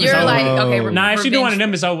one of them, you're it's like, over. okay, Nah, if she doing one of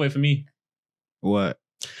them, it's over for me. What?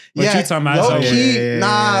 What you talking about? Low key,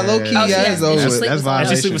 low key, it's over. That's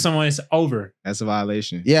violation. If she sleep with someone, it's over. That's a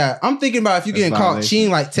violation. Yeah, I'm thinking about if you getting caught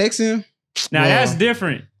cheating, like texting. Now that's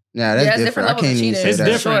different. Nah, that's different. I can't even say it's that.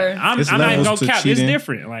 different. Sure. I'm not even gonna cap. Cheating. It's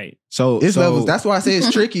different. Like it's levels. That's why I say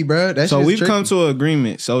it's tricky, bro. So we've come to an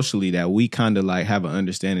agreement socially that we kind of like have an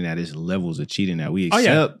understanding that it's levels of cheating that we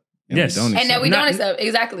accept. And yes, we don't accept. And that we don't accept.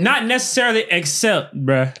 Exactly. Not necessarily accept,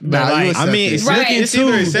 bruh. But Nah, like, I mean, it's Right. it's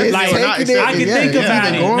either accepting like, or not I accepting. can think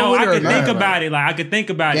about it. No, I can think not. about it. Like I could think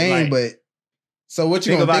about it. Like, but so what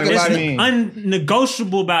you gonna think about it's it?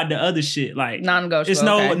 unnegotiable about the other shit. Like non-negotiable. It's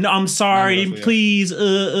no, okay. no. I'm sorry. Please,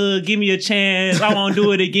 give me a chance. I won't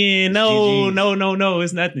do it again. No, no.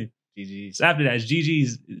 It's nothing. GG's. So after that, it's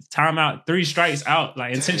GG's. Time out. 3 strikes out.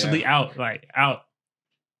 Like intentionally out. Like out.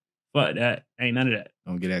 But that ain't none of that.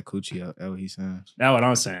 Don't get that coochie out. That's what he's saying. That's what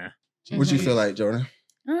I'm saying. What you feel like, Jordan?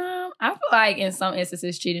 I feel like in some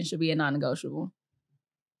instances cheating should be a non-negotiable.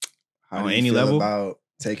 How On do you any feel level? about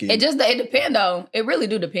taking It depends though. It really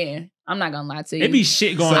do depend. I'm not gonna lie to you. It be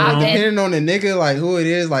shit going so on. depending on the nigga, like who it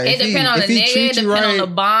is, like It if depend on the if he nigga. It treat you depend right, on the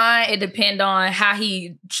bond. It depend on how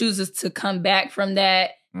he chooses to come back from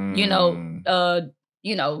that. You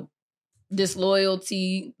know,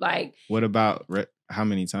 disloyalty. Like What about how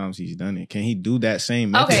many times he's done it? Can he do that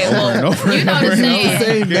same method Okay, over well, and over you and know over the and saying. over?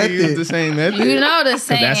 Same Can he method. use the same method? you know the 'Cause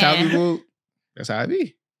saying. that's how people. That's how it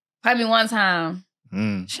be. Probably one time.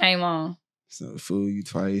 Shame on. so fool you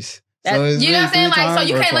twice. That, So it's you know what I'm saying? really 3 Like, so times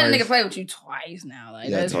you or can't let a twice? nigga play with you twice now. Like,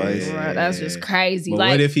 Yeah, that's twice. that's just crazy. But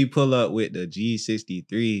like, what if he pull up with the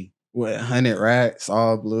G63 What 100 racks,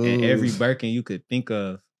 all blue, and every Birkin you could think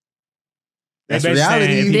of? That's They basically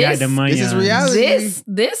reality. saying if you got the money This is on- reality.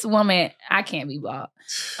 this woman, I can't be blocked.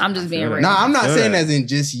 I'm just being real. No, I'm not feel saying that. as in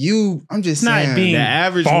just you. I'm just It's not saying being The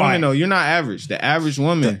average bought. woman, though, you're not average. The average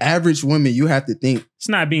woman the average woman. You have to think, It's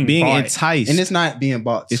not being being bought. enticed. and it's not being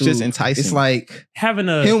bought. It's too. just enticing. It's like having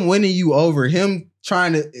a him winning you over, him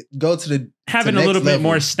trying to go to the having to a next little bit level.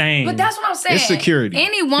 more stain. But that's what I'm saying. It's security.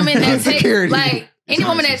 Any woman that takes Security. like any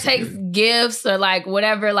woman that takes security. gifts or like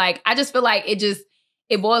whatever, like I just feel like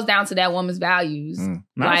it boils down to that woman's values. Nah,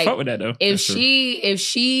 I Like, fuck with that though. If That's true.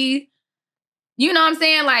 she, you know what I'm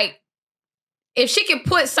saying? Like, if she can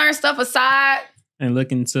put certain stuff aside, And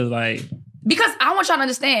look into like because I want y'all to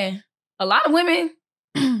understand, a lot of women,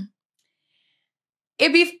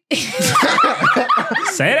 it be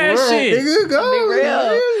say that shit. Nigga, go. Be real.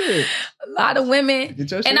 Yeah. A lot of women,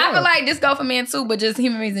 Get your shit and I feel out. like this go for men too, but just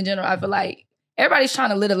human beings in general. I feel like everybody's trying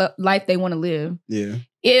to live the life they want to live. Yeah.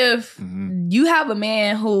 If you have a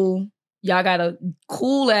man who y'all got a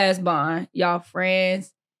cool ass bond, y'all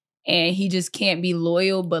friends, and he just can't be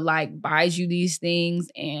loyal, but like buys you these things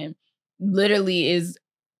and literally is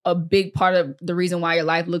a big part of the reason why your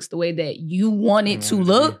life looks the way that you want it to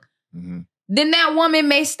look, then that woman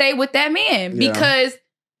may stay with that man because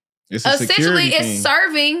essentially it's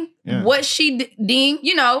serving what she deemed,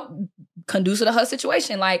 you know, conducive to her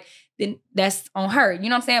situation. Like, then that's on her. You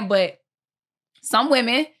know what I'm saying? But some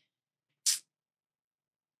women,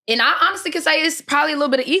 and I honestly can say it's probably a little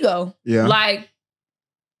bit of ego. Yeah. Like,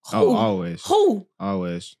 always. Who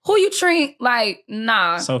you treat like,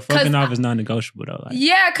 nah. So fucking off is non-negotiable though. Like,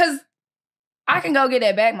 yeah, because I can go get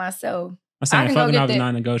that back myself. I'm saying fucking off is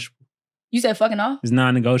non-negotiable. You said fucking off? It's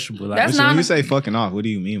non-negotiable. Like, That's when you say fucking off, what do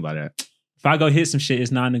you mean by that? If I go hit some shit, it's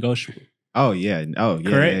non-negotiable. Oh yeah.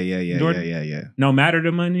 Correct? Yeah. No matter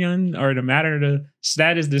the money or the matter the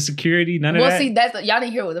status, the security, none of that. Well, see, y'all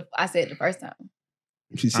didn't hear what I said the first time.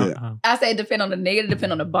 She said, I said depend on the nigga,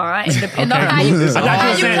 depend on the bond, and depend on how you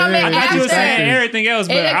come in I thought you were saying after. everything else,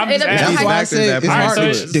 but I'm just that's asking. why I said it's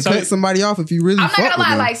hard to cut somebody off if you really I'm not fuck gonna lie,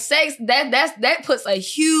 with them. like sex, that puts a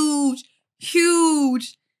huge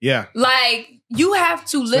like you have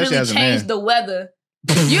to literally change the weather.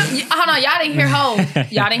 You hold on, y'all didn't hear Hov.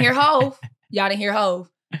 Y'all didn't hear Hov.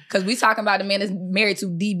 Because we talking about the man that's married to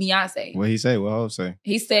the Beyonce. What he say? What Hov say?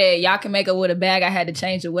 He said, y'all can make up with a bag. I had to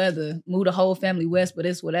change the weather. Move the whole family west, but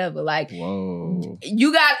it's whatever. Like, whoa.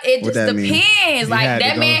 You got, it just depends. Like,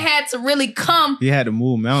 that man had to really come. He had to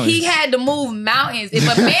move mountains. He had to move mountains. If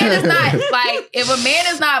a man is not, like, if a man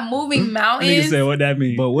is not moving mountains. Nigga said what that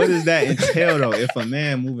mean. But what does that entail, though? If a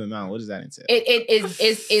man moving mountains, what does that entail?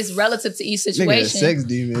 It's relative to each situation. Nigga, sex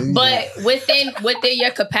demon. But within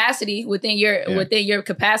your capacity, within your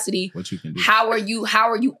capacity, what you can do. How are you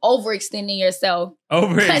overextending yourself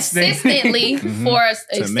consistently for an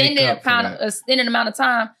extended amount of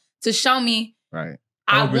time to show me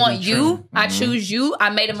I want you, I choose you,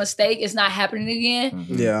 I made a mistake, it's not happening again.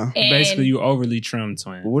 Yeah. And basically you overly trim,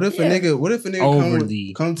 twin. What if a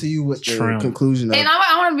nigga come to you with the conclusion of, and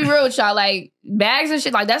I want to be real with y'all, like bags and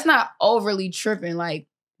shit, like that's not overly tripping, like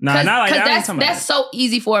nah, not like that. That's so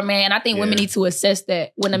easy for a man. I think women need to assess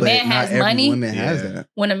that. When a man has money,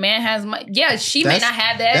 when a man has money, she may not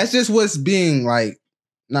have that. That's just what's being like,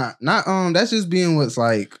 that's just being what's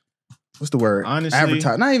like, what's the word? Honestly,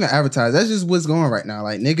 advertised. Not even advertised. That's just what's going right now.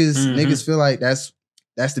 Like niggas feel like that's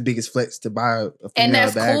the biggest flex to buy a female and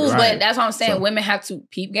that's bag. cool, but that's what I'm saying. Women have to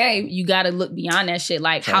peep game. You got to look beyond that shit.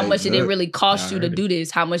 Like, how much did it really cost you to do this?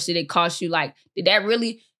 How much did it cost you? Like, was that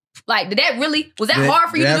hard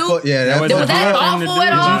for you to do? Was that thoughtful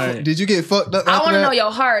at all? Did you get fucked up? I want to know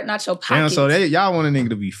your heart, not your pocket. Damn, so y'all want a nigga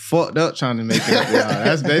to be fucked up trying to make it up.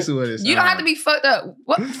 That's basically what it's. You don't have to be fucked up.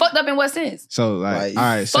 What fucked up in what sense? So like all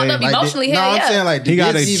right, fucked up emotionally. I'm saying like he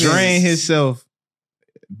got to drain himself.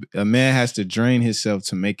 A man has to drain himself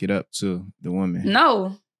to make it up to the woman.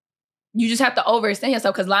 No. You just have to overextend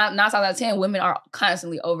yourself because 9 times out of 10, women are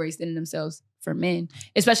constantly overextending themselves for men,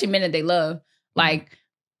 especially men that they love. Like,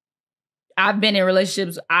 I've been in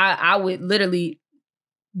relationships, I would literally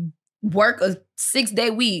work a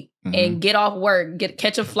 6-day week and get off work,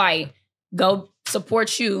 catch a flight, go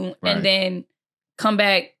support you, and then come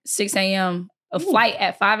back 6 a.m., a flight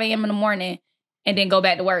at 5 a.m. in the morning, and then go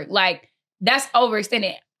back to work. Like, that's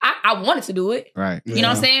overextended. I wanted to do it. Right. You know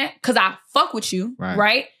what I'm saying? Because I fuck with you.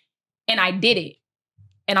 Right. And I did it.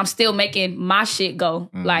 And I'm still making my shit go.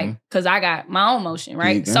 Like, because I got my own motion.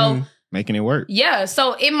 Right. So making it work. Yeah.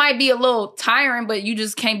 So it might be a little tiring, but you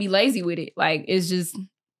just can't be lazy with it. Like, it's just, all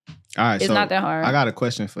right, it's not that hard. I got a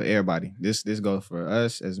question for everybody. This goes for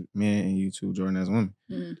us as men and you too, Jordynn, as women.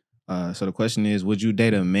 So the question is, would you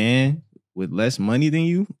date a man with less money than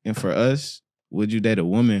you? And for us, would you date a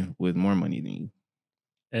woman with more money than you?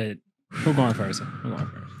 Who going first?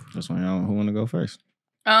 That's why who want to go first?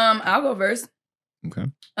 I'll go first. Okay.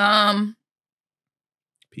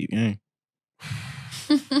 Peep game.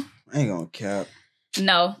 I ain't gonna cap.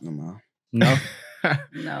 No. No.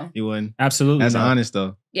 You wouldn't. Absolutely. That's honest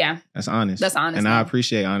though. Yeah. That's honest. And I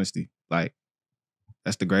appreciate honesty. Like,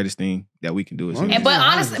 that's the greatest thing that we can do. But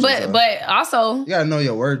honestly, but also, you gotta know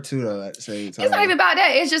your word too, though. At the same time, it's not even about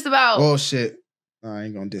that. It's just about. Well, shit. I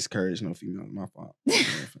ain't gonna discourage no female. My fault.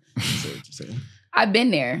 I've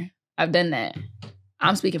been there. I've done that.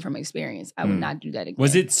 I'm speaking from experience. I would not do that again.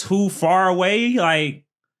 Was it too far away? Like,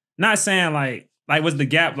 not saying like was the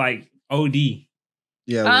gap like OD?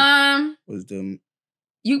 Yeah. Was the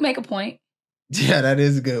You make a point. Yeah, that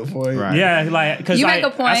is a good point. Right. Yeah, like because you like,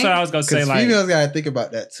 make a point. That's what I was gonna say. Like females gotta think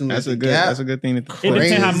about that too. That's a good thing to think. It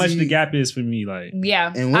depends how much the gap is for me. Like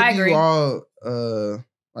and what do you all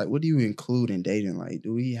like? What do you include in dating? Like,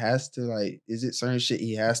 do he has to like? Is it certain shit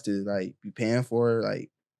he has to like be paying for? Like,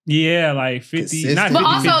 yeah, like 50. Not 50, but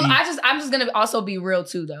also, 50. I'm just gonna also be real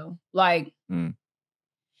too though. Like,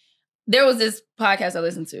 there was this podcast I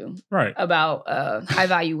listened to about high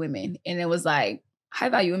value women, and it was like high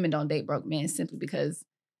value women don't date broke men simply because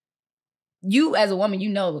you as a woman, you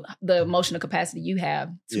know the emotional capacity you have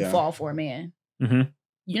to fall for a man. Mm-hmm.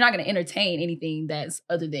 You're not going to entertain anything that's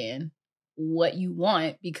other than what you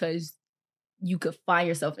want because you could find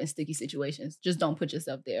yourself in sticky situations. Just don't put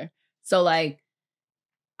yourself there. So like,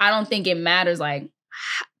 I don't think it matters. Like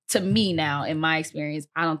to me now, in my experience,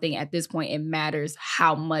 I don't think at this point it matters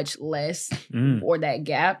how much less or that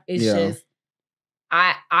gap. It's just,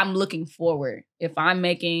 I'm looking forward. If I'm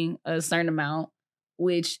making a certain amount,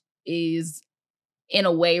 which is in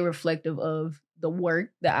a way reflective of the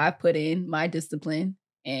work that I put in, my discipline,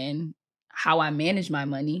 and how I manage my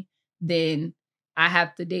money, then I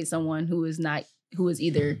have to date someone who is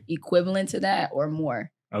either equivalent to that or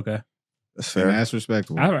more. Okay. That's fair. And that's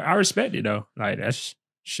respectable. I respect it though. Like that's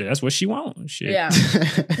what she wants. Shit. Yeah.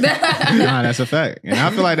 Nah, that's a fact. And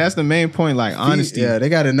I feel like that's the main point, like honesty. Yeah, they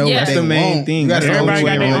gotta know what that's the main thing. That's everybody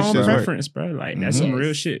got their own preference, preference, bro. Like that's some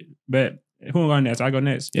real shit. But who going next? I go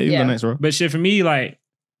next. Yeah, you go next, bro. But shit for me, like,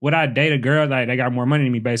 would I date a girl like they got more money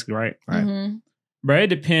than me, basically, right? Right. Mm-hmm. But it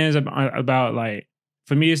depends about like,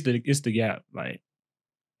 for me, it's the gap. Like,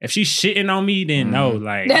 if she's shitting on me, then no,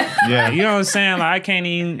 like, yeah, you know what I'm saying? Like, I can't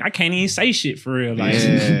even say shit for real. Like,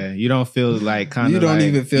 yeah, you don't feel like kind of. You don't like,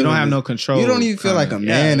 even feel. You don't have no control. You don't even feel like a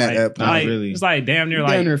man at that point. Like, really. It's like damn near you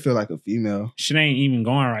like damn near feel like a female. Shit ain't even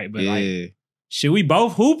going right, but like, shit, we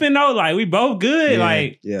both hooping though. Like, we both good.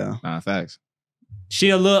 Like, nah, facts. She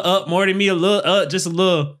a little up more than me, a little up, just a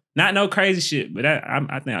little. Not no crazy shit, but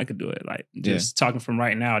I think I could do it. Like just talking from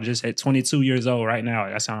right now, just at 22 years old right now.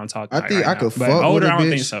 That's how I'm talking. I think I could fuck older, with a I don't bitch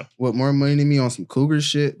think so. With more money than me on some cougar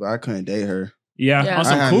shit, but I couldn't date her. Yeah. On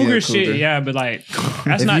some cougar shit. Yeah, but like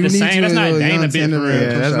that's not the same. That's not dating a bit for real.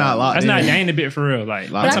 Yeah, that's not locked. That's not dating a bit for real.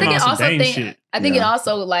 Like but I think it also it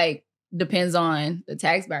also like depends on the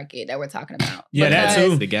tax bracket that we're talking about. Yeah, that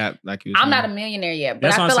too. The gap, like you. I'm not a millionaire yet,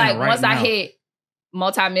 but I feel like once I hit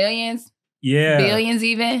multi-millions, billions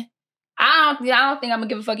even. I don't think I'm gonna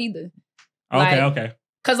give a fuck either. Okay.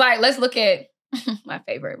 Cause like, let's look at my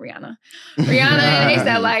favorite Rihanna. Rihanna and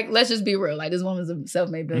ASAP, like, let's just be real. Like, this woman's a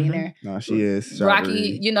self-made billionaire. No, she is.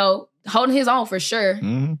 Rocky, you know, holding his own for sure.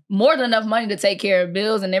 More than enough money to take care of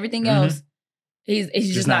bills and everything else.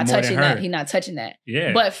 He's just not touching that. He's not touching that.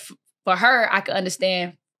 Yeah. But for her, I could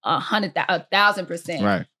understand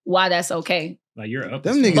 1,000% why that's okay. Like you're up.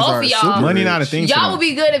 Them niggas both are of y'all, super money not a thing. Y'all would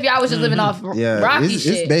be good if y'all was just living off Rocky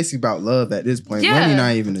shit. It's basically about love at this point. Money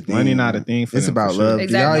not even a thing. Money not a thing. It's about love.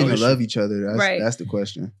 Exactly. Do y'all even love each other? That's the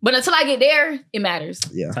question. But until I get there, it matters.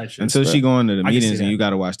 Yeah. Until she going to the meetings and you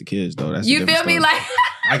got to watch the kids though. That's you feel me? Like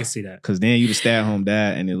I can see that. Cause then you the stay-at-home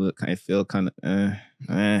dad and it feel kind of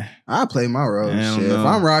I play my role. Shit. If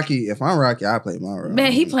I'm Rocky, I play my role.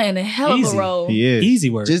 Man, he playing a hell of a role. He is. Easy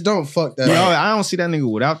work. Just don't fuck that. Yo, I don't see that nigga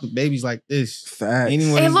without the babies like this. Facts.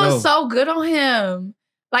 It looks so good on him.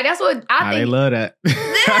 Like that's what I think. They love that. Like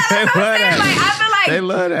I feel like they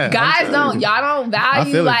love that. Guys y'all don't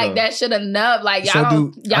value like that shit enough. Like y'all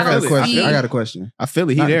don't. I got a question. I feel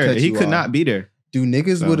it. He there. He could not be there. Do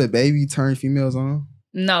niggas with a baby turn females on?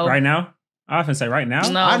 No. Right now? I often say right now.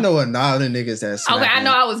 No. I know a lot of niggas that's okay. I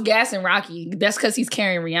know I was gassing Rocky. That's because he's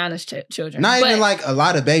carrying Rihanna's children. Not even like a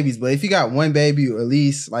lot of babies, but if you got one baby or at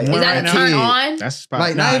least like is that a turn on? That's probably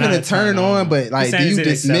like not even a turn on, but like do you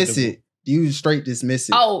dismiss it? Do you straight dismiss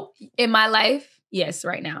it? Oh, in my life, yes.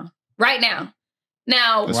 Right now.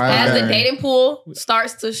 Now, as the dating pool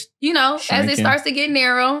starts to, as it starts to get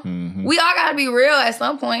narrow, we all got to be real at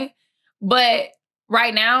some point. But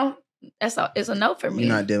right now, it's a no for me.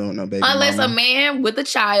 You're not dealing with no baby unless mama. a man with a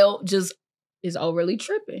child just is overly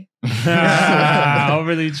tripping.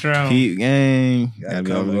 Overly true. Peep game. Gotta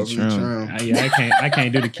be overly true. I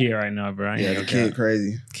can't do the kid right now, bro. The kid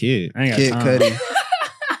crazy. Kid. I ain't got kid time. Cuddy.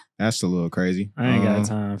 That's a little crazy. I ain't got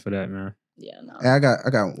time for that, man. Yeah, no. Hey, I got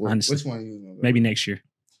Honestly. which one you maybe next year.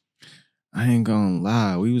 I ain't gonna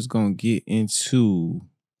lie. We was gonna get into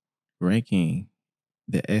ranking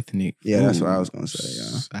The ethnic. Yeah, that's what I foods. was gonna say.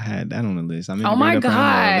 Yeah. I had that on the list. I mean, Oh my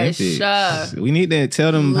gosh. We need to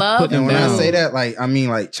tell them. Love Put them And when down. I say that, like I mean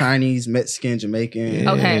like Chinese, Mexican, Jamaican.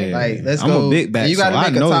 Yeah. Okay. Like let's I'm go. a big back. You gotta so make I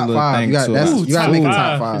a know top little five. things You got to that's it. you gotta make a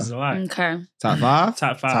top Five is five. a lot. Okay. Top five.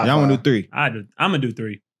 Top five. Top Y'all want to five. do three? I'm gonna do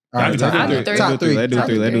three. All right, I'll top do three. three. Top three. Let's do Top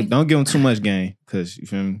three. three. Don't give them too much game because you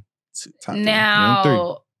feel me. Top three.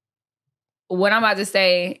 Now, what I'm about to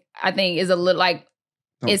say, I think is a little like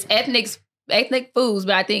it's ethnic foods,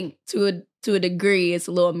 but I think to a degree, it's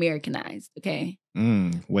a little Americanized. Okay.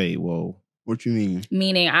 Wait. Whoa. What you mean?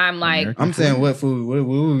 Meaning, I'm like, American I'm saying what food? What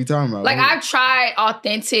are we talking about? like I've tried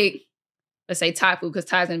authentic, let's say Thai food, because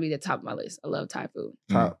Thai's gonna be the top of my list. I love Thai food.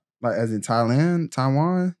 Top, like as in Thailand,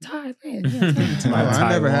 Taiwan. Thailand, yeah, Thai. I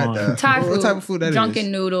never had that. Thai What food, type of food that is?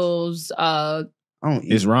 Dunkin' noodles. I don't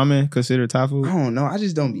eat. Is ramen considered Thai food? I don't know. I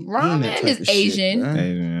just don't be eating that Ramen type is of shit, Asian. bruh.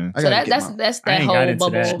 Hey, man. I So gotta get that's my- that's I that ain't got whole into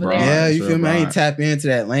bubble that, over bro. there. Yeah, you Sure, feel me? I bro. ain't tap into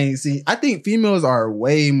that lane. See, I think females are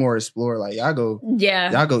way more explorer. Like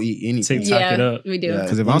Yeah, y'all go eat anything. TikTok yeah, it up. we do. Yeah.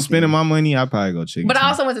 Because if I'm spending my money, I probably go chicken. But I too.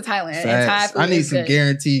 also went to Thailand. And Thai Facts. food I need is some good.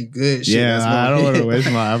 guaranteed good shit. Yeah, that's I don't gonna want to hit.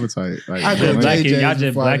 waste my appetite. Like, I go Just black JJ's it. Y'all just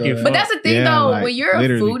before I black go it. there. But that's the thing, Yeah, though. like, When you're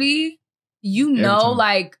literally. a foodie, you Every know, time.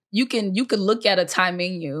 like you can look at a Thai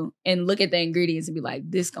menu and look at the ingredients and be like,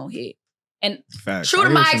 this gonna hit. And Facts. true I to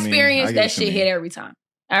get my what you mean. experience, I get that what you shit mean. hit every time.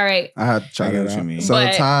 All right, I had to try I get that what you out. mean. So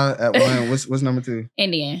But- Thai at one. What's number two?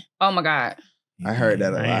 Indian. Oh my god. I heard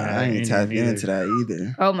that a lot. I ain't had I ain't Indian tapped either. into that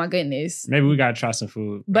either. Oh my goodness. Maybe we gotta try some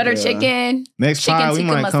food. Butter Yeah. chicken. Next Chicken pod, we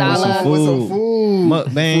tikka might come with some masala. With some food. food.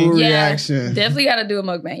 Mukbang. Food Yeah, reaction. Definitely got to do a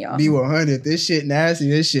mukbang, y'all. Be 100. If this shit nasty,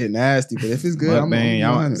 But if it's good, I'm Mukbang.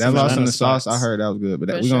 Y'all, 100. that lost in the Banana sauce. I spots. heard that was good, but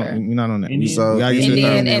that, For we sure. we're not on that. Indian. So, we gotta get And to the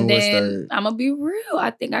then, Indian and was then third. I'm gonna be real. I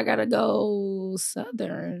think I gotta go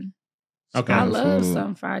Southern. Okay. I love food.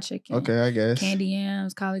 some fried chicken. Okay, I guess. Candy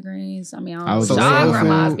yams, collard greens. I mean, I I don't was know. waiting Y'all on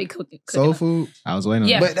grandmas food. be cooking. Soul food. I was waiting on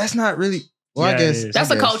Yeah. that. But that's not really. Well, Yeah, I it guess is. That's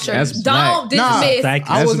a I guess. culture. That's Don't Nah, dismiss. Black-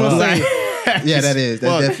 I was gonna black. say. Yeah, that is.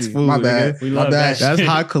 That's Fuck definitely. food, My nigga. bad. We My love bad. that. That's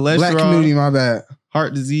high Black community. cholesterol, My bad.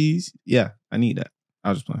 heart disease. Yeah, I need that. I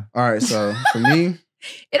was just playing. All right, so for me,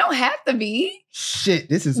 It don't have to be. shit,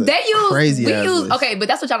 this is a They use crazy. we ass use list. okay, but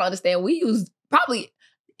that's what y'all don't understand. We use probably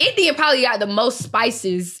Indian probably got the most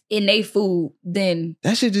spices in their food than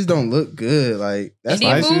That shit just don't look good. Like that's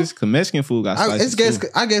Indian like. food? Spices, cause Mexican food got spices.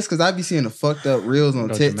 I guess because I be seeing the fucked up reels on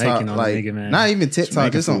Go TikTok, Jamaican on like the nigga, man. not even TikTok,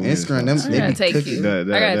 Jamaican just on food is Instagram. Them fucked they up. be I gotta take cooking. you.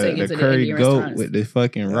 The, I gotta take you to the the curry Indian goat restaurants. with the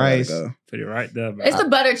fucking Yeah, rice. there we go. Put it right there, bro. it's the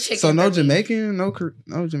butter chicken. So no for me. Jamaican, no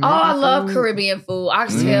Jamaican. Oh, I love food? Caribbean food.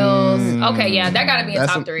 Oxtails. Mm. Okay, yeah, that gotta be in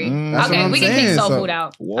That's top a- three. that's Okay, what I'm we can saying, kick soul so- food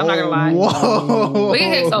out. I'm not gonna lie. Whoa. We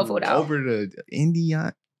can kick soul food out. Over the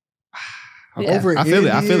Indian. Yeah. Over I feel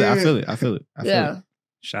it. Yeah.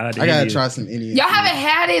 Shout out to I gotta India. try some Indian. Y'all food. haven't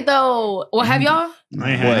had it though. Well, have y'all?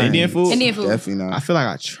 I ain't What, had Indian food? Indian food. Definitely I not. feel like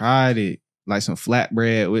I tried it, like some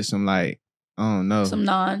flatbread with some like I don't know. Some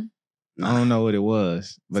naan. I don't know what it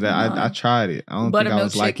was, but Some I naan. tried it. I don't think I Buttermilk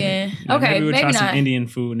was liking it. chicken. Yeah, Okay, maybe we'll try maybe some not. Indian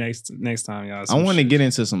food next time, y'all. I Some want to shit. get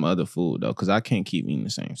into some other food though, because I can't keep eating the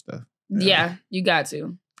same stuff. Yeah, you got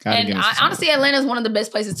to. Gotta And get into some honestly, other Atlanta is one of the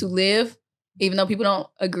best places to live, even though people don't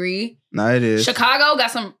agree. No, it is. Chicago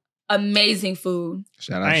got some amazing food. food.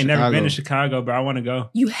 Shout out I ain't Chicago. never been to Chicago, but I want to go.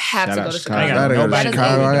 You have Shout to out go to Chicago. Chicago. I gotta go to That is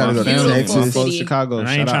Chicago. a I gotta go to beautiful Texas. city. Chicago. And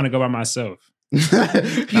I ain't trying to go by myself.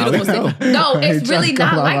 Beautiful city. No, it's really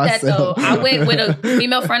not like that though. I went with a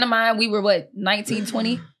female friend of mine. We were 19,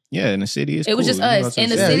 20? Yeah, in the city. It's It was cool. just You can go us. to In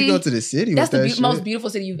the Yeah, city. you go to the city. That's with the that shit. most beautiful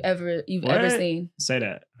city you've ever What? seen. Say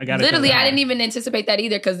that. I got Literally, I didn't even anticipate that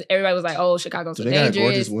either because everybody was like, "Oh, Chicago's Do so they got dangerous."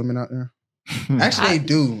 gorgeous women out there? Actually, they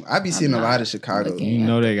do. I be seeing a lot of Chicago. looking. You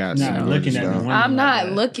know they got Nah, some looking gorgeous at the women. women I'm not like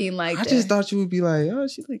that. looking like I that. just thought you would be like, oh,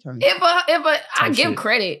 she look kind of. if I Type give shit.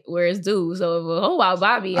 credit where it's due. So if a whole wild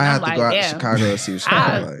Bobby, I and have I'm to go like, out to damn, Chicago and see what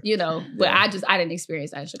Chicago like. but Yeah. I didn't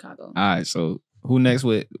experience that in Chicago. All right, so who next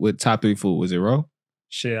with top 3 food? Was it Ro?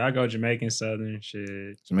 Shit, I go Jamaican, Southern,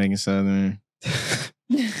 shit. Jamaican Southern.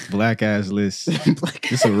 Black ass list.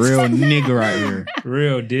 It's a real nigga right here.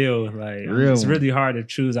 Real deal. Like, Real it's one. really hard to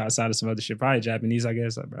choose outside of some other shit. Probably Japanese, I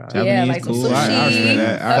guess. Like, bro. Yeah, like some cool. I sushi. respect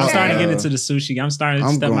that. I'm Okay. starting to get into the sushi. I'm starting to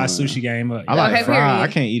I'm step my going- sushi game up. I like Okay, fried. period. I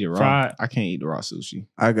can't eat it raw. Fried. I can't eat the raw sushi.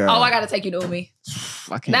 I got. Oh, I gotta take you to Umi.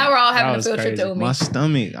 I can't. Now we're all That having a was field trip to crazy. Umi. My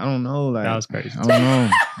stomach. I don't know. Like That was crazy. I don't know.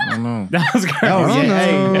 I don't know. That was crazy. Oh, I don't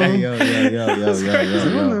know. Hey,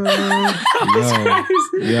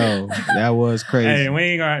 yo, that was crazy. Hey, we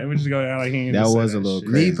ain't gonna. We just go out like he ain't That just say was a little shit.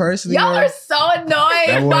 crazy. Me personally, Y'all bro, are so That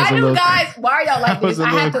annoying. was Why a do little guys? Why are y'all like That was this? a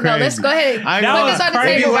I have to little know. Let's crazy. go ahead. I Put know. this on the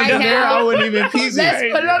Crazy table wasn't right there. now. I wouldn't even peep Let's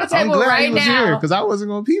it. put it on the I'm table glad right he was here now. because I wasn't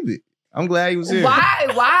gonna peep it. I'm glad he was here.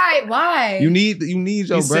 Why? You need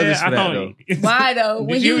your brothers for that though. Why though?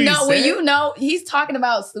 When you know, he's talking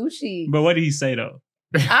about sushi. But what did he say though?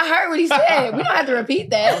 I heard what he said. We don't have to repeat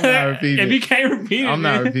that. I'm not repeating If you can't repeat it, I'm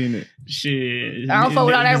not repeating it. Shit. I don't fuck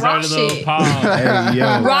with all that raw shit. Hey,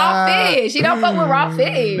 yo. Raw fish. He don't fuck with raw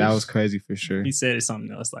fish. That was crazy for sure. He said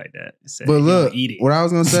something else like that. He said, But look, eat it. what I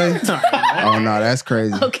was gonna say. Oh no, that's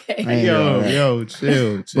crazy. Okay. Yo,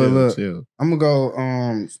 chill. But look, chill. I'm gonna go.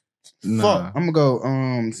 Nah. I'm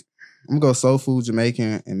gonna go soul food,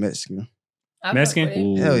 Jamaican, and Mexican. Mexican?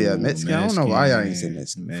 Ooh, Hell yeah, Mexican. I don't know why y'all ain't say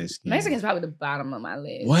Mexican. Mexican's probably the bottom of my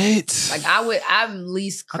list. What? Like I'm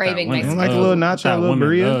least craving women Mexican. Like a little nacho, little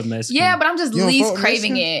burrito. Yeah, but I'm just You don't least fuck with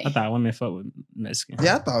craving Mexican? it. I thought women fuck with Mexican.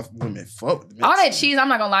 Yeah, I thought women fuck with All that Mexican. cheese, I'm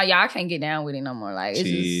not gonna lie, y'all, I can't get down with it no more. Like it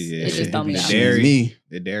just don't be The out. dairy.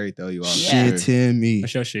 The dairy throw you off. Yeah. Shit in me.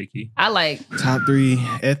 What's your shit, Key? I like Top 3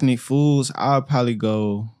 ethnic foods. I'll probably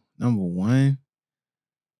go number 1.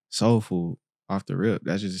 Soul food off the rip.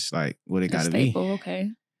 That's just like what it a gotta be. staple, okay.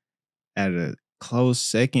 At a close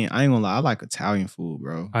second, I ain't gonna lie, I like Italian food,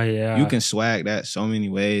 bro. Oh yeah. You can swag that so many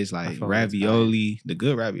ways, like fuck with ravioli, the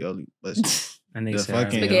good ravioli, but And they the said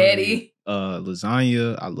fucking Spaghetti.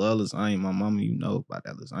 lasagna. I love lasagna. My mama, you know about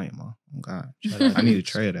that lasagna, mom. Oh God, Shut up. I need a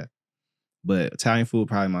tray of that. But Italian food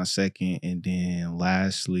probably my second, and then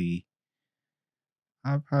lastly,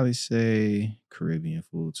 I'd probably say Caribbean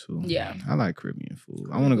food too. Yeah. I like Caribbean food.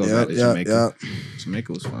 I want to go back to Jamaica.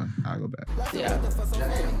 Jamaica was fun. I'll go back. Yeah.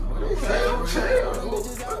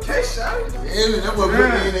 Okay, shot. Yeah, that boy put me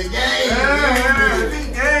in the game. Big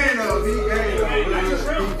game though. Big game.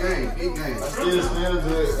 I still smell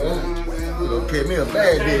good. Okay, me a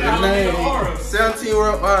bad bitch, man. 17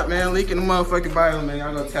 world art, man. Leaking the motherfucking Bible, man.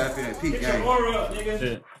 Y'all gonna tap in. Peep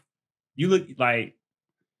game. You look like,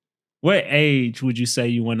 what age would you say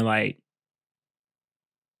you want to like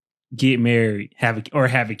get married, have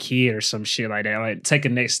a kid or some shit like that? Like take a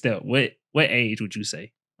next step. What age would you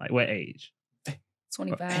say? Like what age?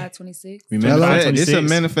 25, 26. Remember, Hello? it's a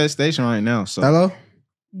manifestation right now. So Hello?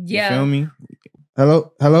 Yeah. you feel me?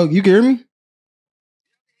 Hello? You can hear me?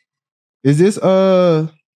 Is this hold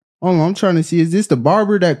on, I'm trying to see. Is this the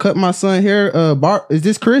barber that cut my son hair? Is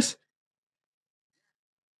this Chris?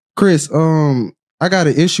 Chris, I got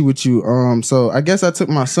an issue with you. So I guess I took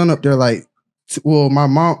my son up there like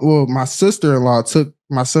my sister-in-law took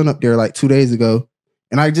my son up there like 2 days ago.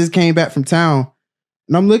 And I just came back from town.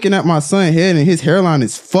 And I'm looking at my son's head and his hairline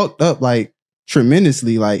is fucked up like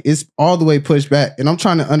tremendously. Like it's all the way pushed back. And I'm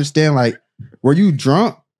trying to understand, like, were you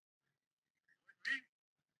drunk?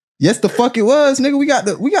 Yes, the fuck it was, nigga. We got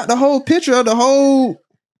the whole picture of the whole,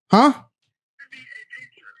 huh?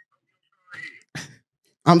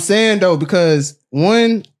 I'm saying though, because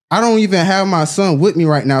one, I don't even have my son with me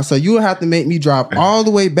right now. So you will have to make me drive all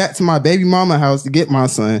the way back to my baby mama house to get my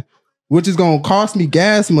son, which is gonna cost me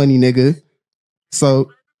gas money, nigga.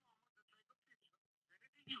 So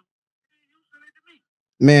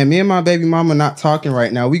man, me and my baby mama not talking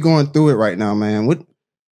right now. We going through it right now, man. What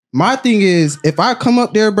my thing is, if I come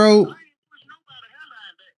up there, bro,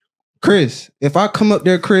 Chris, if I come up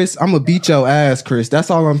there, Chris, I'm gonna beat your ass, Chris.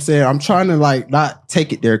 That's all I'm saying. I'm trying to like not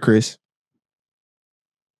take it there, Chris.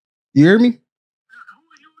 You hear me?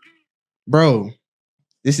 Bro,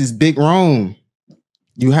 this is Big Rome.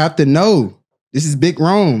 You have to know. This is Big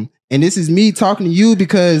Rome. And this is me talking to you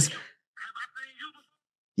because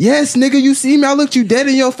yes, nigga, you see me. I looked you dead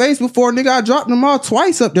in your face before, nigga. I dropped them all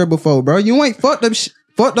twice up there before, bro. You ain't fucked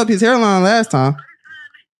up his hairline last time.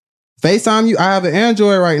 FaceTime you. I have an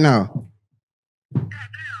Android right now.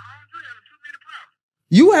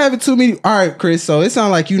 You have it too many. All right, Chris. So it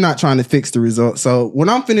sounds like you're not trying to fix the result. So what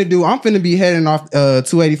I'm finna do, I'm finna be heading off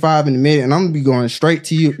 285 in a minute, and I'm gonna be going straight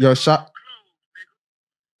to your shop.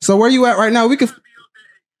 So where you at right now?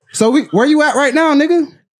 Where you at right now,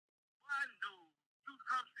 nigga?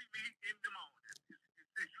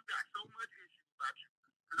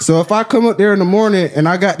 So if I come up there in the morning and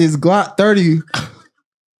I got this Glock 30.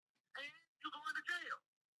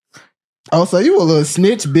 Oh, so you a little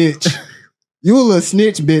snitch, bitch. You a little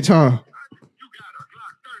snitch, bitch, huh?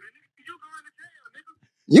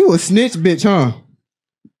 You a snitch, bitch, huh?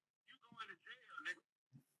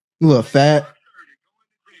 You little fat.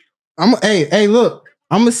 Hey, look.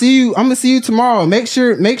 I'm gonna see you tomorrow. Make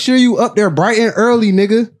sure you up there bright and early,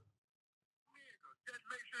 nigga.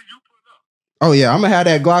 Oh yeah, I'm gonna have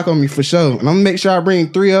that Glock on me for sure. And I'm gonna make sure I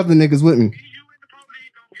bring 3 other niggas with me.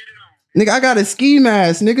 Nigga, I got a ski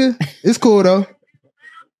mask, nigga. It's cool though.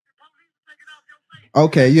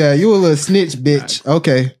 Okay, yeah, you a little snitch, bitch.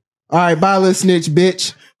 Okay. All right, bye, little snitch,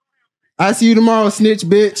 bitch. I see you tomorrow, snitch,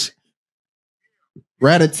 bitch.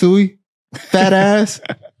 Ratatouille. Fat ass.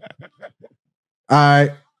 All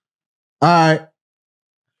right.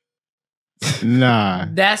 Nah.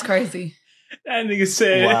 That's crazy. That nigga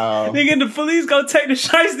said, Wow. nigga, the police gonna take the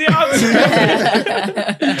shiesty off.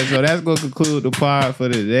 And so that's gonna conclude the pod for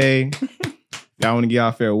today. Y'all want to give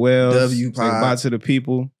y'all farewells. W Say goodbye to the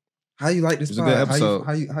people. How you like this It was a pod? good episode.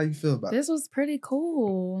 How you feel about it? This was pretty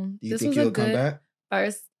cool. Do you This think was you'll a come good back?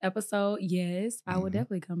 first episode. Yes, I would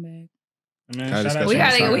definitely come back. Man, Shout shout out out We to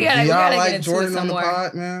gotta you. Do y'all get like into Jordynn it on some the more.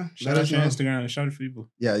 pod, man? Shout out your Instagram. Shout out to people.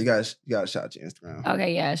 Yeah, you guys shout out your Instagram.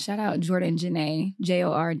 Okay, yeah. Shout out Jordynnjanai,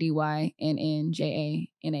 Jordynnjanai.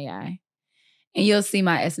 And you'll see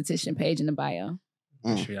my esthetician page in the bio.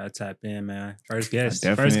 Make sure y'all tap in, man. First guest I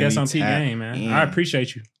on definitely Peep Game, man. in. I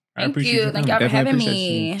appreciate you. Thank you. Thank y'all for having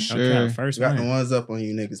me. Sure. First Got the one. ones up on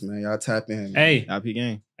you niggas, man. Y'all tap in. Man. Hey, Y'all Peep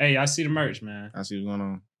Game. hey, I see the merch, man. I see what's going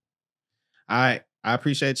on. All right. I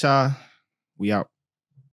appreciate y'all. We out.